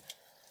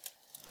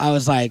I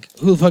was like,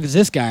 "Who the fuck is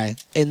this guy?"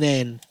 And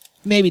then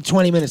maybe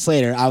 20 minutes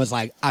later, I was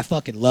like, "I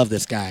fucking love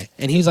this guy,"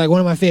 and he's like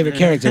one of my favorite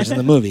characters in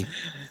the movie.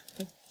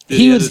 Did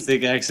he have a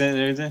thick accent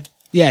and everything?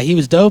 Yeah, he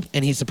was dope,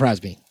 and he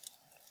surprised me.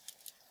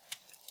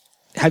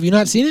 Have you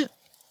not seen it?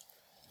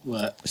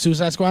 What?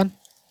 Suicide Squad?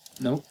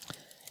 Nope.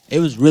 It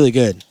was really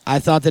good. I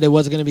thought that it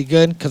wasn't going to be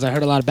good because I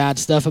heard a lot of bad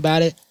stuff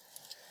about it.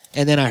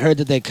 And then I heard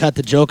that they cut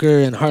the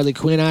Joker and Harley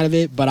Quinn out of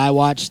it, but I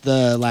watched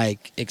the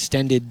like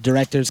extended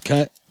director's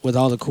cut with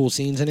all the cool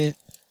scenes in it.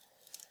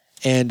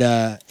 And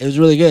it was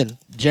really good.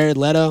 Jared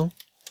Leto,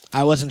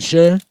 I wasn't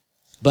sure,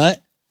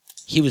 but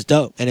he was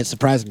dope, and it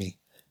surprised me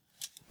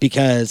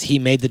because he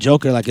made the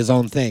Joker like his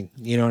own thing.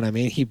 You know what I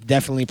mean? He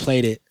definitely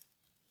played it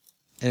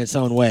in its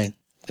own way.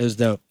 It was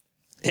dope.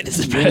 And it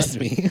surprised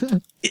me.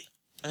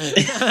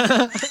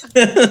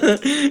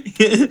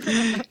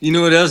 You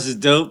know what else is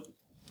dope?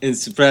 It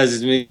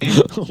surprises me.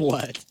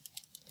 What?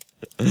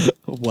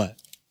 What?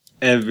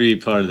 Every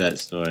part of that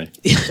story.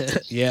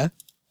 Yeah?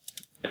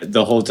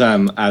 The whole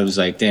time I was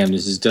like, damn,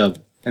 this is dope.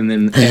 And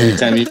then every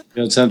time you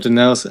showed something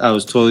else, I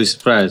was totally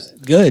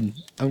surprised. Good.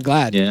 I'm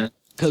glad. Yeah.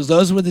 Because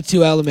those were the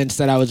two elements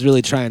that I was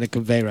really trying to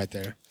convey right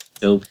there.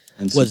 Dope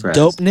and Was surprised.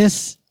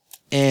 dopeness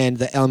and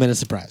the element of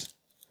surprise.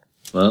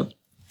 Well,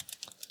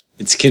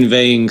 it's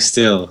conveying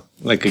still,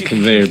 like a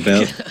conveyor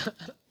belt.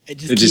 It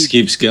just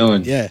keeps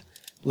going. Yeah,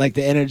 like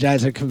the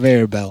Energizer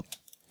conveyor belt.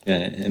 Yeah,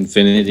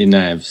 infinity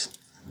knives.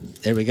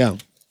 There we go.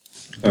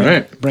 All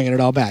right. Bringing it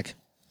all back.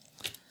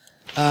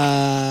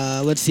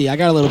 Let's see. I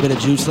got a little bit of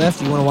juice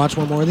left. You want to watch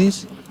one more of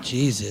these?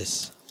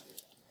 Jesus.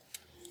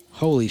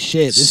 Holy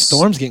shit. This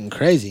storm's getting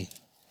crazy.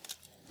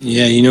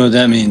 Yeah, you know what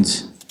that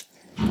means.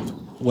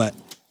 What?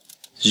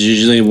 There's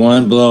usually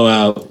one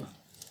blowout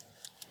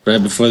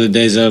right before the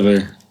day's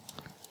over.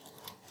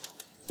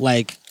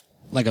 Like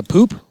a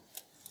poop?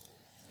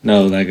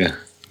 No, like a...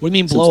 What do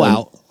you mean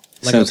blowout?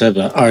 Like some type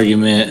of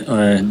argument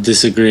or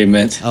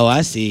disagreement. Oh,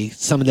 I see.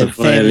 Some of them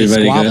Before family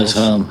everybody squabbles. goes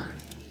home.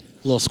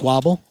 Little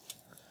squabble.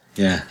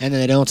 Yeah. And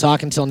then they don't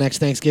talk until next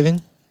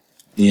Thanksgiving?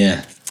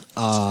 Yeah.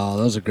 Oh,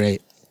 those are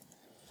great.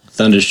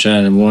 Thunder's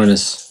trying to warn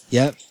us.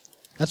 Yep.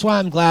 That's why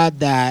I'm glad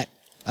that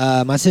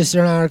my sister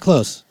and I are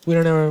close. We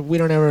don't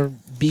ever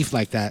beef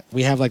like that.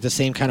 We have like the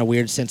same kind of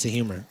weird sense of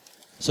humor.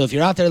 So if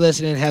you're out there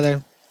listening,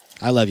 Heather,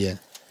 I love you.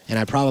 And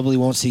I probably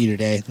won't see you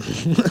today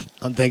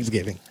on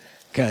Thanksgiving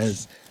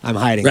because I'm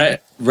hiding.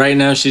 Right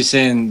now she's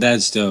saying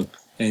that's dope.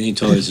 And he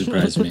totally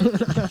surprised me.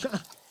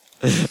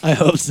 I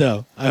hope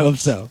so.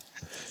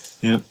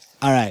 Yep.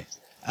 All right.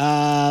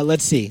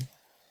 Let's see.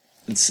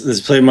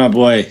 Let's play my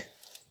boy.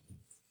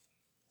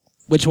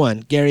 Which one?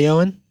 Gary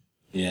Owen?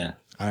 Yeah.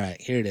 All right.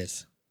 Here it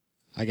is.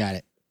 I got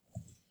it.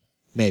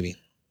 Maybe.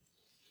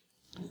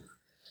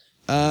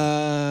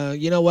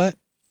 You know what?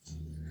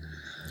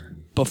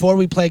 Before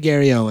we play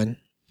Gary Owen,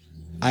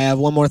 I have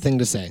one more thing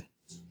to say.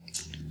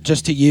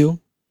 Just to you,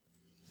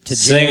 to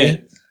Sing Jerry,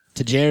 it.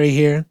 to Jerry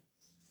here,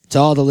 to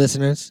all the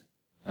listeners.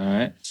 All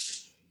right.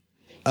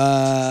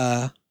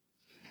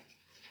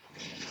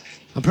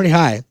 I'm pretty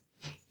high.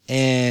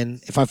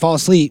 And if I fall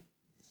asleep,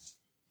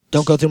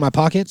 don't go through my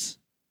pockets.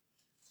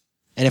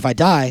 And if I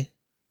die,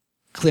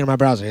 clear my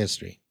browser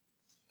history.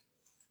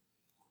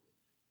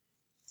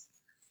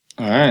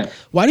 All right.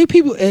 Why do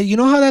people, you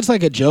know how that's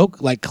like a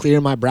joke? Like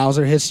clear my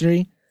browser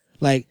history?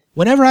 Like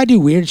whenever I do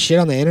weird shit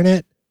on the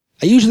internet,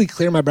 I usually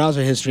clear my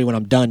browser history when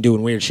I'm done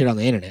doing weird shit on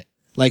the internet.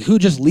 Like who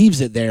just leaves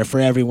it there for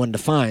everyone to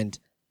find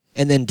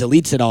and then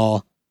deletes it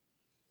all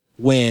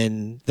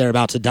when they're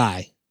about to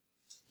die?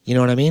 You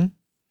know what I mean?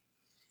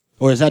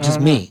 Or is that just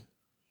me?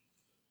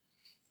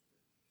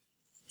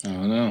 I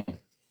don't know.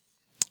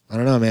 I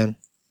don't know, man.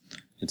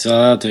 It's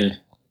all out there.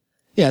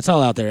 Yeah, it's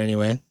all out there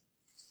anyway.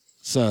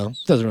 So, it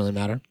doesn't really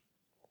matter.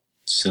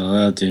 It's all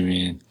out there,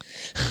 man.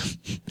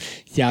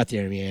 It's out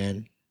there,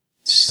 man.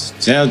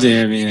 It's out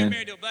there, Get man.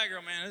 married to a black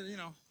girl, man. You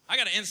know, I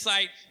got an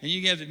insight, and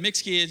you have the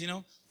mixed kids. You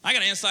know, I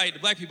got an insight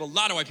that black people, a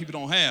lot of white people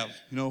don't have.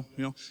 You know,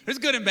 there's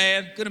good and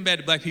bad to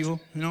black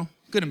people. You know,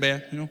 good and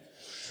bad. You know,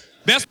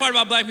 best part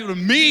about black people to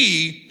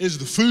me is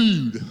the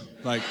food.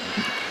 Like,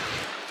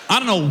 I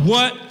don't know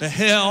what the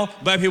hell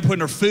black people put in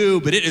their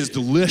food, but it is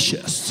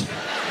delicious.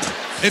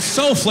 It's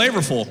so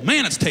flavorful,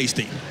 man. It's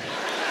tasty.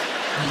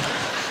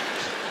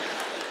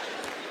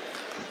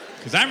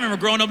 Because I remember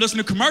growing up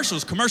listening to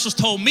commercials. Commercials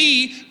told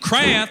me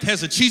Kraft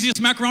has the cheesiest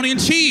macaroni and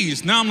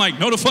cheese. Now I'm like,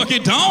 no, the fuck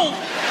it don't.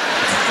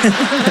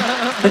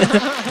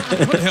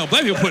 What the hell?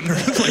 Black people putting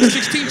like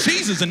 16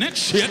 cheeses in that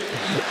shit.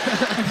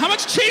 How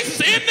much cheese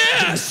is in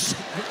this?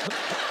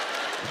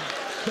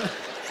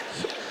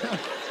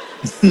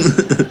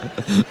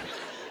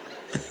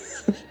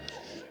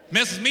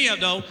 Messes me up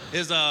though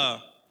is I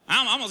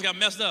almost got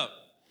messed up.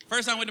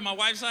 First time I went to my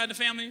wife's side of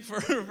the family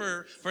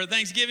for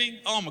Thanksgiving.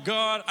 Oh my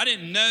God, I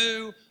didn't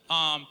know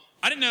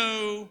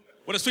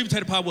what a sweet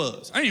potato pie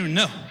was. I didn't even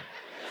know.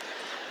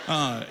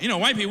 You know,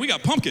 white people, we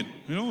got pumpkin,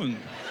 you know, and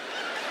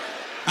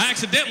I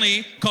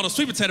accidentally called a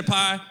sweet potato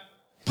pie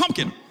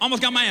pumpkin.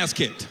 Almost got my ass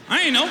kicked.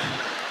 I didn't know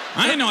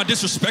I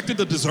disrespected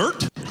the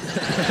dessert.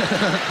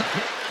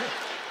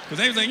 Because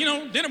they was like, you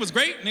know, dinner was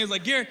great. And he was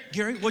like, Gary,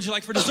 what'd you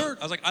like for dessert?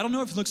 I was like, I don't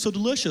know if it looks so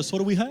delicious. What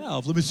do we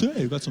have? Let me see.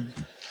 We got some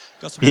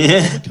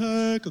chocolate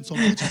cake and some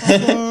peach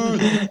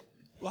cobbler.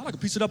 Well, I like a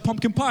piece of that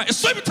pumpkin pie. It's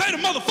sweet potato,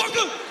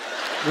 motherfucker!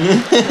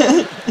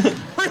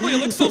 Really, it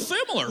looks so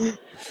similar.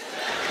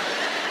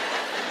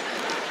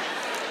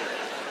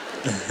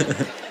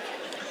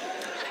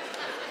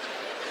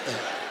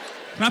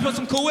 Can I put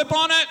some Cool Whip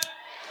on it?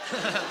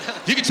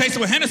 You can chase it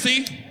with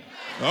Hennessy.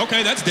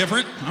 Okay, that's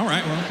different. All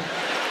right, well.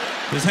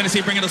 Does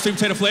Hennessy bring in a sweet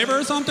potato flavor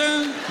or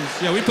something?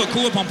 Yeah, we put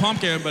Cool Whip on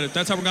pumpkin, but if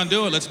that's how we're gonna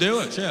do it, let's do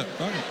it. Shit,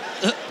 fuck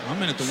it.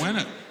 I'm in it to win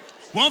it.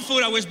 One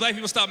food I wish black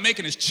people stop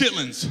making is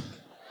chitlins.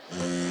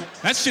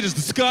 That shit is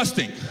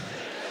disgusting.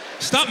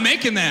 Stop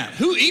making that.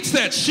 Who eats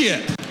that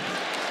shit?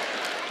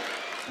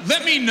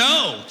 Let me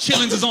know.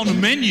 Chitlins is on the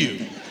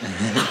menu.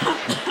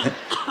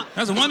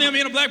 That's the one thing I'm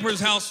in a black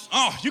person's house.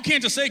 Oh, you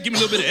can't just say, give me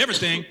a little bit of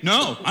everything.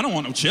 No, I don't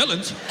want no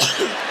chitlins.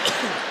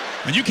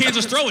 And you can't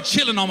just throw a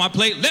chitlin on my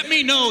plate. Let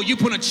me know you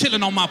put a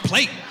chitlin on my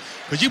plate.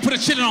 Because you put a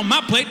chitlin on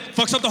my plate,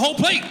 fucks up the whole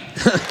plate.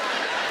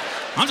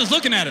 I'm just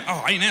looking at it.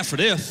 Oh, I ain't asked for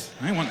this.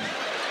 I ain't want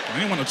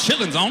no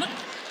chitlins on it.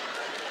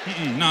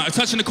 No, it's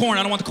touching the corn.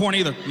 I don't want the corn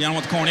either. Yeah, I don't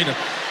want the corn either.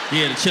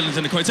 Yeah, the chitlin's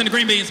in the corn. It's in the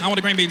green beans. I don't want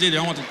the green beans either.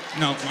 No,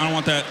 I don't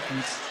want that.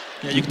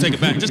 Yeah, you can take it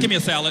back. Just give me a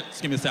salad.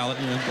 Just give me a salad.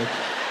 Yeah,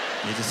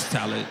 Yeah, just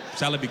salad.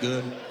 Salad be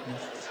good.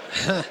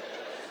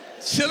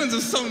 Chitlins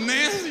is so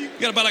nasty. You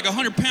got about like a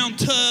 100-pound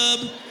tub,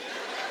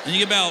 and you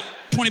get about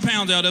 20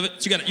 pounds out of it.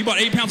 So you bought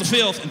 80 pounds of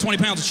filth and 20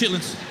 pounds of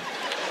chitlins.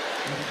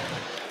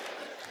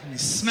 And the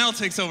smell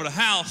takes over the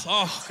house.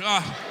 Oh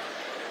God.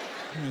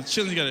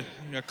 Chitlins, you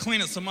gotta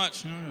clean it so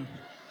much. You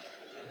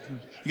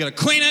gotta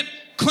clean it,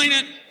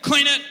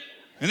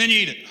 and then you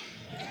eat it.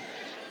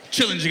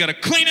 Chitlins, you gotta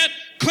clean it,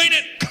 and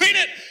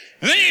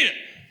then you eat it.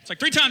 It's like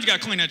 3 times you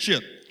gotta clean that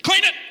shit.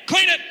 Clean it,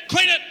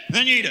 and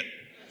then you eat it.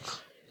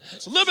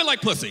 It's a little bit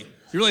like pussy.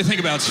 You really think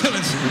about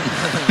chitlins.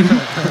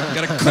 You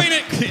gotta clean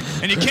it,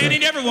 and you can't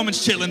eat every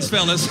woman's chitlins,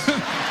 fellas.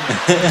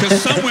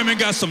 Because some women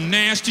got some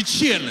nasty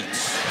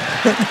chitlins.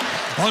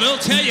 Oh, they'll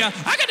tell you,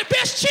 I got the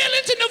best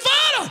chitlins in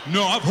Nevada.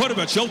 No, I've heard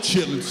about your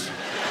chitlins.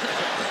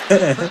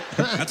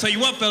 I tell you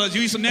what, fellas,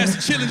 you eat some nasty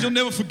chitlins, you'll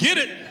never forget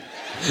it.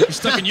 You're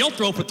stuck in your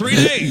throat for 3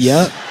 days.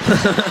 Yep.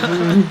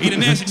 Eat a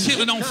nasty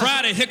chitlin on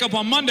Friday, hiccup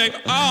on Monday.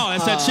 Oh,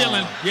 that's that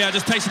chitlin. Yeah, I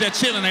just tasted that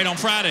chitlin ate on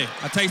Friday.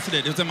 I tasted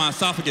it. It was in my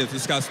esophagus.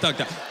 It got stuck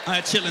there. I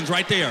had chitlins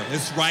right there.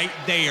 It's right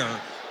there.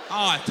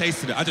 Oh, I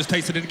tasted it. I just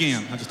tasted it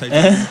again.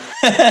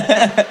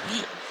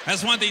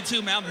 That's one thing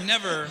too, man.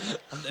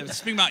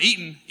 Speaking about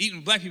eating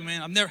with black people,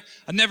 man,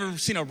 I've never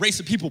seen a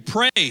race of people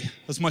pray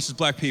as much as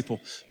black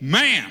people.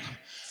 Man,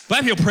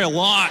 black people pray a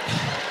lot.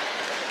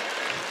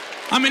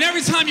 I mean,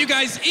 every time you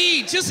guys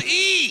eat, just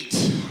eat.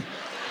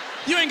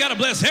 You ain't gotta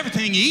bless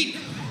everything you eat.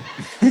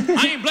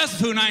 I ain't blessed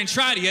food and I ain't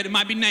tried it yet. It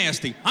might be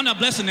nasty. I'm not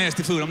blessing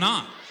nasty food, I'm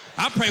not.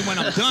 I pray when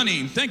I'm done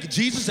eating. Thank you,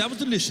 Jesus, that was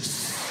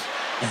delicious.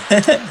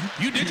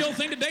 You did your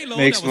thing today, Lord.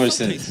 Makes that was more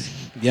so sense.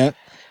 tasty. Yep.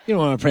 You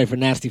don't want to pray for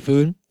nasty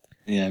food.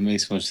 Yeah, it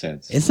makes more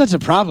sense. It's such a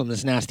problem,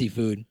 this nasty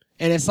food.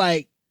 And it's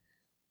like,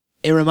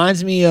 it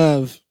reminds me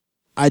of,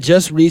 I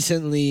just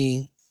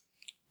recently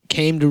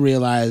came to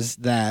realize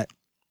that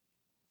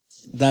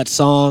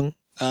song,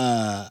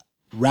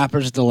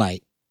 Rapper's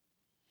Delight.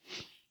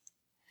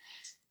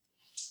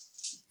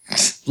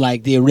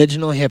 Like the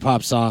original hip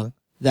hop song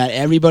that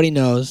everybody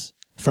knows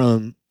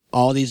from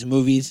all these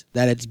movies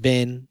that it's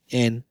been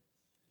in.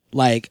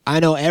 Like,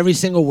 I know every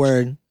single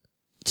word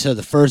to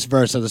the first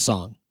verse of the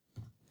song.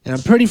 And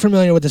I'm pretty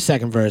familiar with the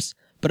second verse,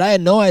 but I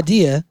had no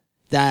idea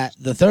that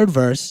the third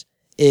verse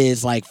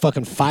is like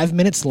fucking 5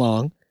 minutes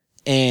long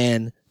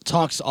and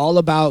talks all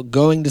about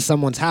going to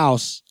someone's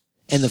house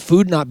and the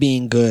food not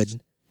being good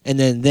and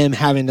then them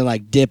having to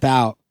like dip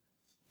out,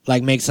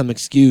 like make some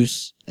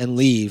excuse and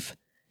leave.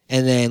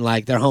 And then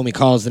like their homie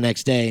calls the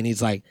next day and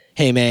he's like,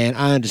 hey man,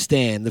 I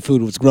understand the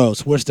food was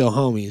gross. We're still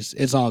homies.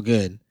 It's all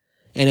good.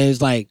 And it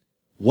was like,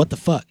 what the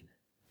fuck?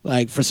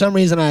 Like for some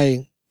reason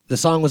the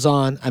song was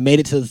on, I made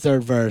it to the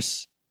third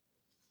verse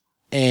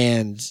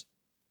and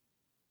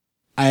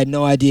I had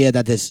no idea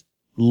that this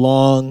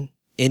long,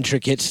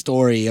 intricate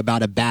story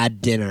about a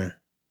bad dinner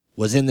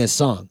was in this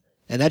song.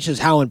 And that's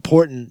just how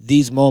important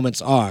these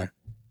moments are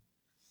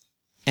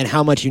and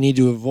how much you need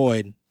to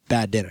avoid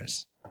bad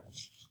dinners.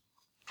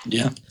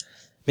 Yeah.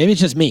 Maybe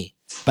it's just me,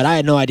 but I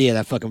had no idea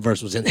that fucking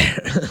verse was in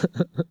there.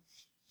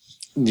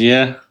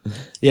 Yeah.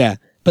 Yeah.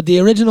 But the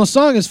original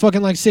song is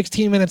fucking like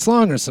 16 minutes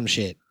long or some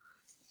shit.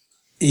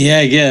 Yeah,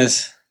 I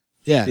guess.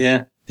 Yeah.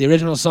 Yeah. The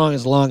original song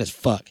is long as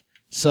fuck.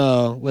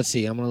 So, let's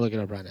see. I'm going to look it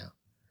up right now.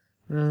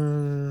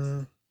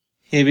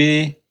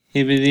 Hibbity,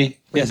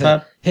 hip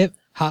hop. Hip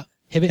hop.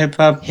 Hip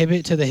hop. Hip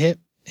it to the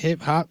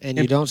hip hop, and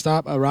you don't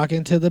stop a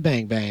rockin' to the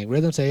bang bang.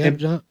 Rhythm say hip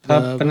jump.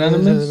 Hop To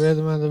Anonymous. the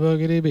rhythm of the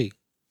boogity beat.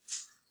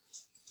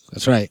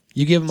 That's right.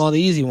 You give them all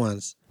the easy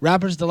ones.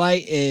 Rapper's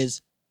Delight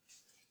is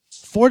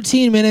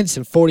 14 minutes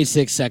and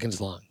 46 seconds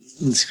long.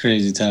 It's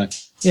crazy talk.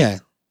 Yeah.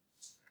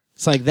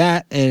 It's like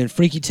that and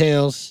Freaky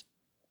Tales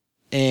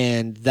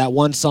and that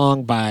one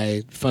song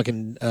by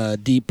fucking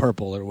Deep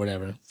Purple or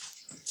whatever.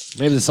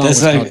 Maybe the song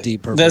was called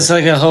Deep Purple. That's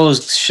like a whole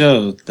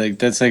show. Like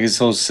that's like his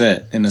whole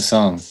set in a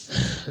song.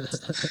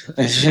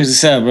 Here's the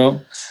set, bro.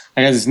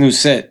 I got this new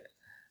set.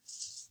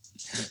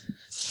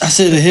 I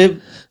said a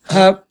hip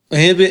hop, a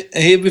hibbit,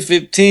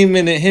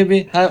 15-minute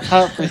hibbit,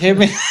 hop, a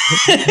hibbit.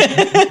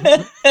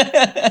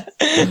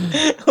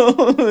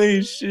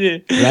 Holy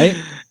shit. Right?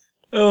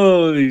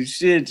 Holy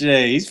shit,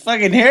 Jay. He's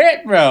fucking hear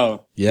it,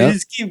 bro. Yeah.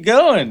 Just keep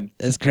going.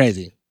 It's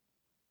crazy.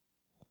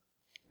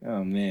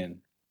 Oh man.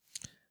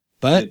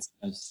 But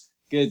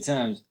Good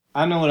times.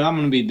 I know what I'm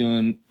gonna be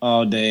doing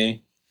all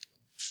day.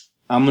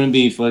 I'm gonna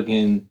be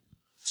fucking,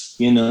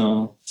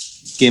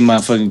 getting my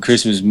fucking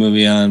Christmas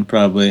movie on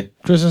probably.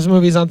 Christmas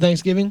movies on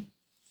Thanksgiving?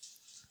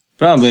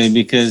 Probably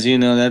because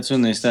that's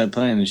when they start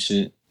playing this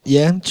shit.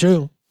 Yeah,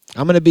 true.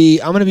 I'm gonna be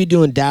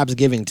doing Dabs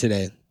Giving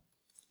today.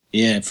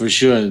 Yeah, for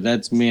sure.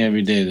 That's me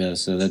every day though,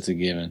 so that's a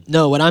given.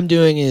 No, what I'm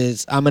doing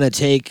is I'm gonna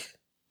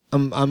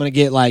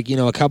get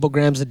a couple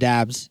grams of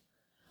dabs.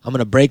 I'm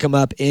gonna break them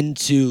up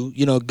into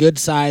good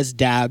sized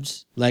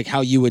dabs, like how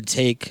you would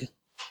take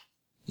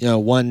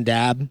one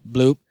dab,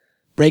 bloop,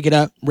 break it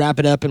up, wrap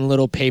it up in a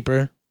little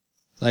paper,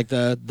 like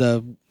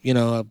the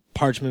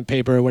parchment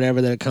paper or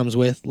whatever that it comes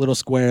with, little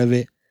square of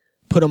it.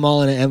 Put them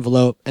all in an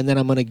envelope, and then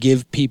I'm gonna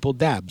give people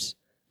dabs,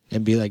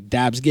 and be like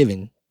Dabs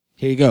Giving,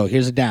 Here you go.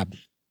 Here's a dab.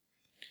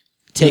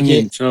 Don't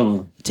get in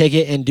trouble. Take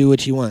it and do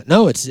what you want.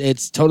 No,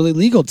 it's totally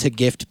legal to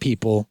gift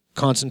people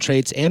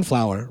concentrates and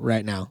flour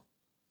right now.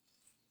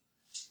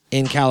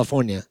 In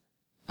California,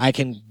 I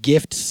can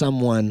gift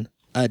someone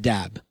a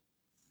dab.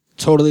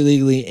 Totally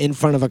legally in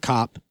front of a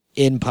cop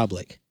in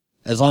public.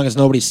 As long as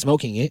nobody's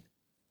smoking it.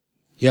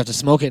 You have to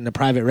smoke it in a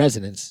private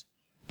residence.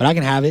 But I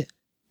can have it.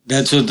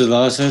 That's what the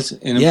law says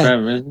in a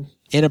private residence?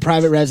 In a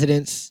private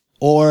residence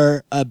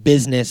or a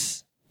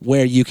business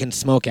where you can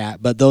smoke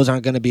at. But those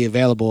aren't going to be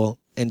available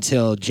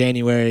until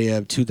January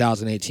of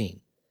 2018.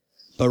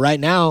 But right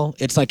now,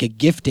 it's like a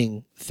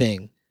gifting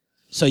thing.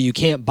 So you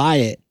can't buy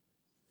it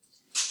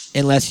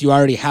unless you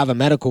already have a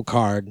medical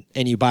card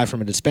and you buy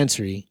from a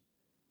dispensary.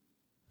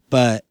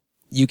 But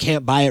you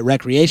can't buy it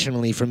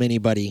recreationally from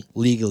anybody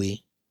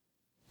legally.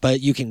 But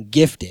you can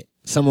gift it.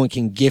 Someone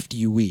can gift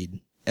you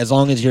weed as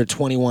long as you're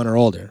 21 or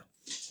older.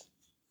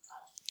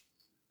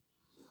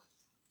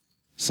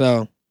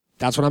 So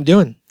that's what I'm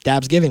doing.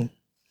 Dabs giving.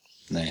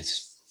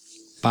 Nice.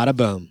 Bada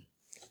boom.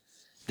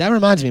 That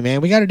reminds me,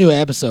 man, we got to do an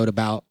episode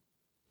about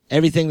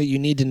everything that you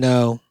need to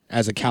know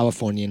as a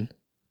Californian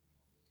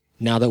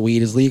now that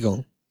weed is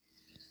legal.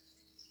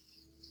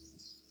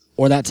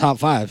 Or that top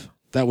 5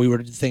 that we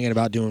were thinking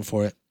about doing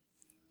for it.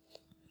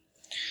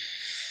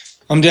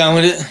 I'm down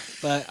with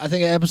it. But I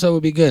think an episode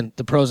would be good.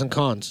 The pros and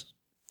cons.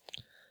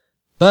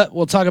 But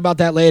we'll talk about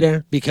that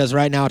later because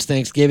right now it's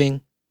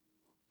Thanksgiving.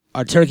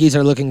 Our turkeys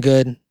are looking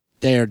good.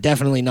 They're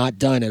definitely not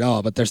done at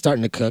all, but they're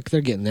starting to cook.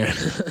 They're getting there.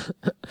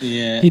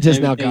 Yeah. He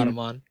just now got them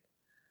on.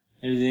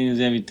 Everything is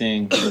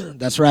everything.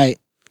 That's right.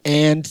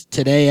 And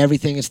today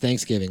everything is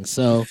Thanksgiving.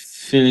 So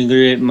feeling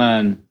great,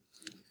 man.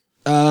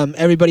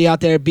 Everybody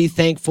out there, be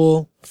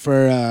thankful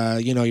for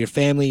your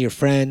family, your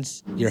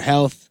friends, your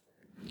health,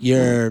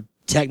 your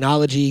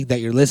technology that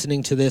you're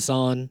listening to this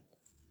on.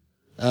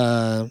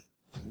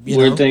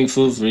 We're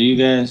thankful for you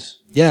guys.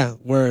 Yeah,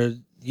 we're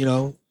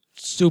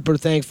super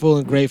thankful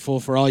and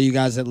grateful for all you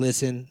guys that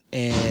listen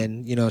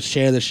and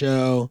share the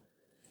show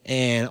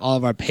and all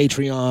of our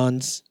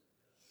Patreons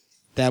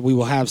that we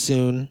will have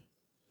soon.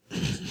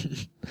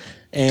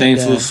 And,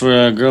 thankful for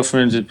our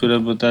girlfriends that put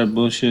up with our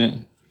bullshit.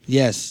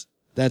 Yes,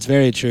 that's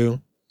very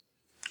true.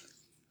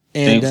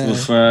 And, thankful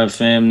for our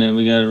family that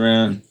we got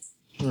around.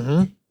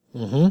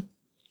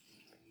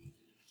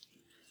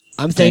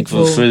 I'm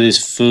thankful for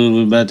this food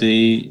we're about to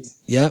eat.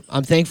 Yep,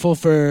 I'm thankful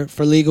for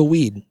legal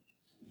weed.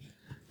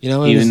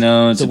 Even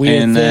though it's a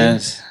pain in the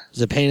ass.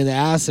 It's a pain in the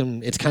ass,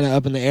 and it's kind of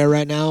up in the air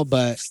right now.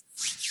 But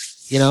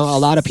a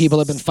lot of people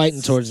have been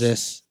fighting towards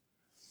this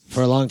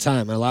for a long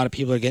time. And a lot of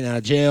people are getting out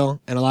of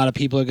jail, and a lot of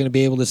people are going to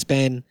be able to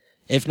spend,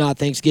 if not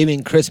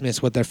Thanksgiving,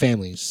 Christmas with their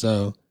families.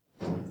 So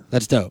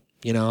that's dope.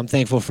 I'm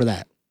thankful for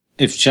that.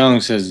 If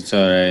Chong says it's all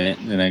right,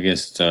 then I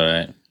guess it's all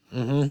right.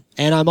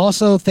 And I'm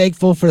also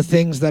thankful for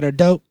things that are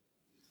dope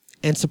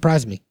and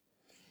surprise me.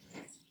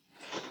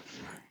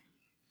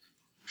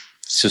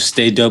 So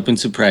stay dope and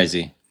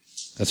surprising.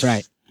 That's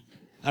right.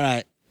 All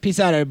right. Peace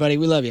out, everybody.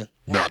 We love you.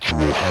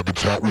 Natural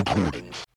Habitat Recordings.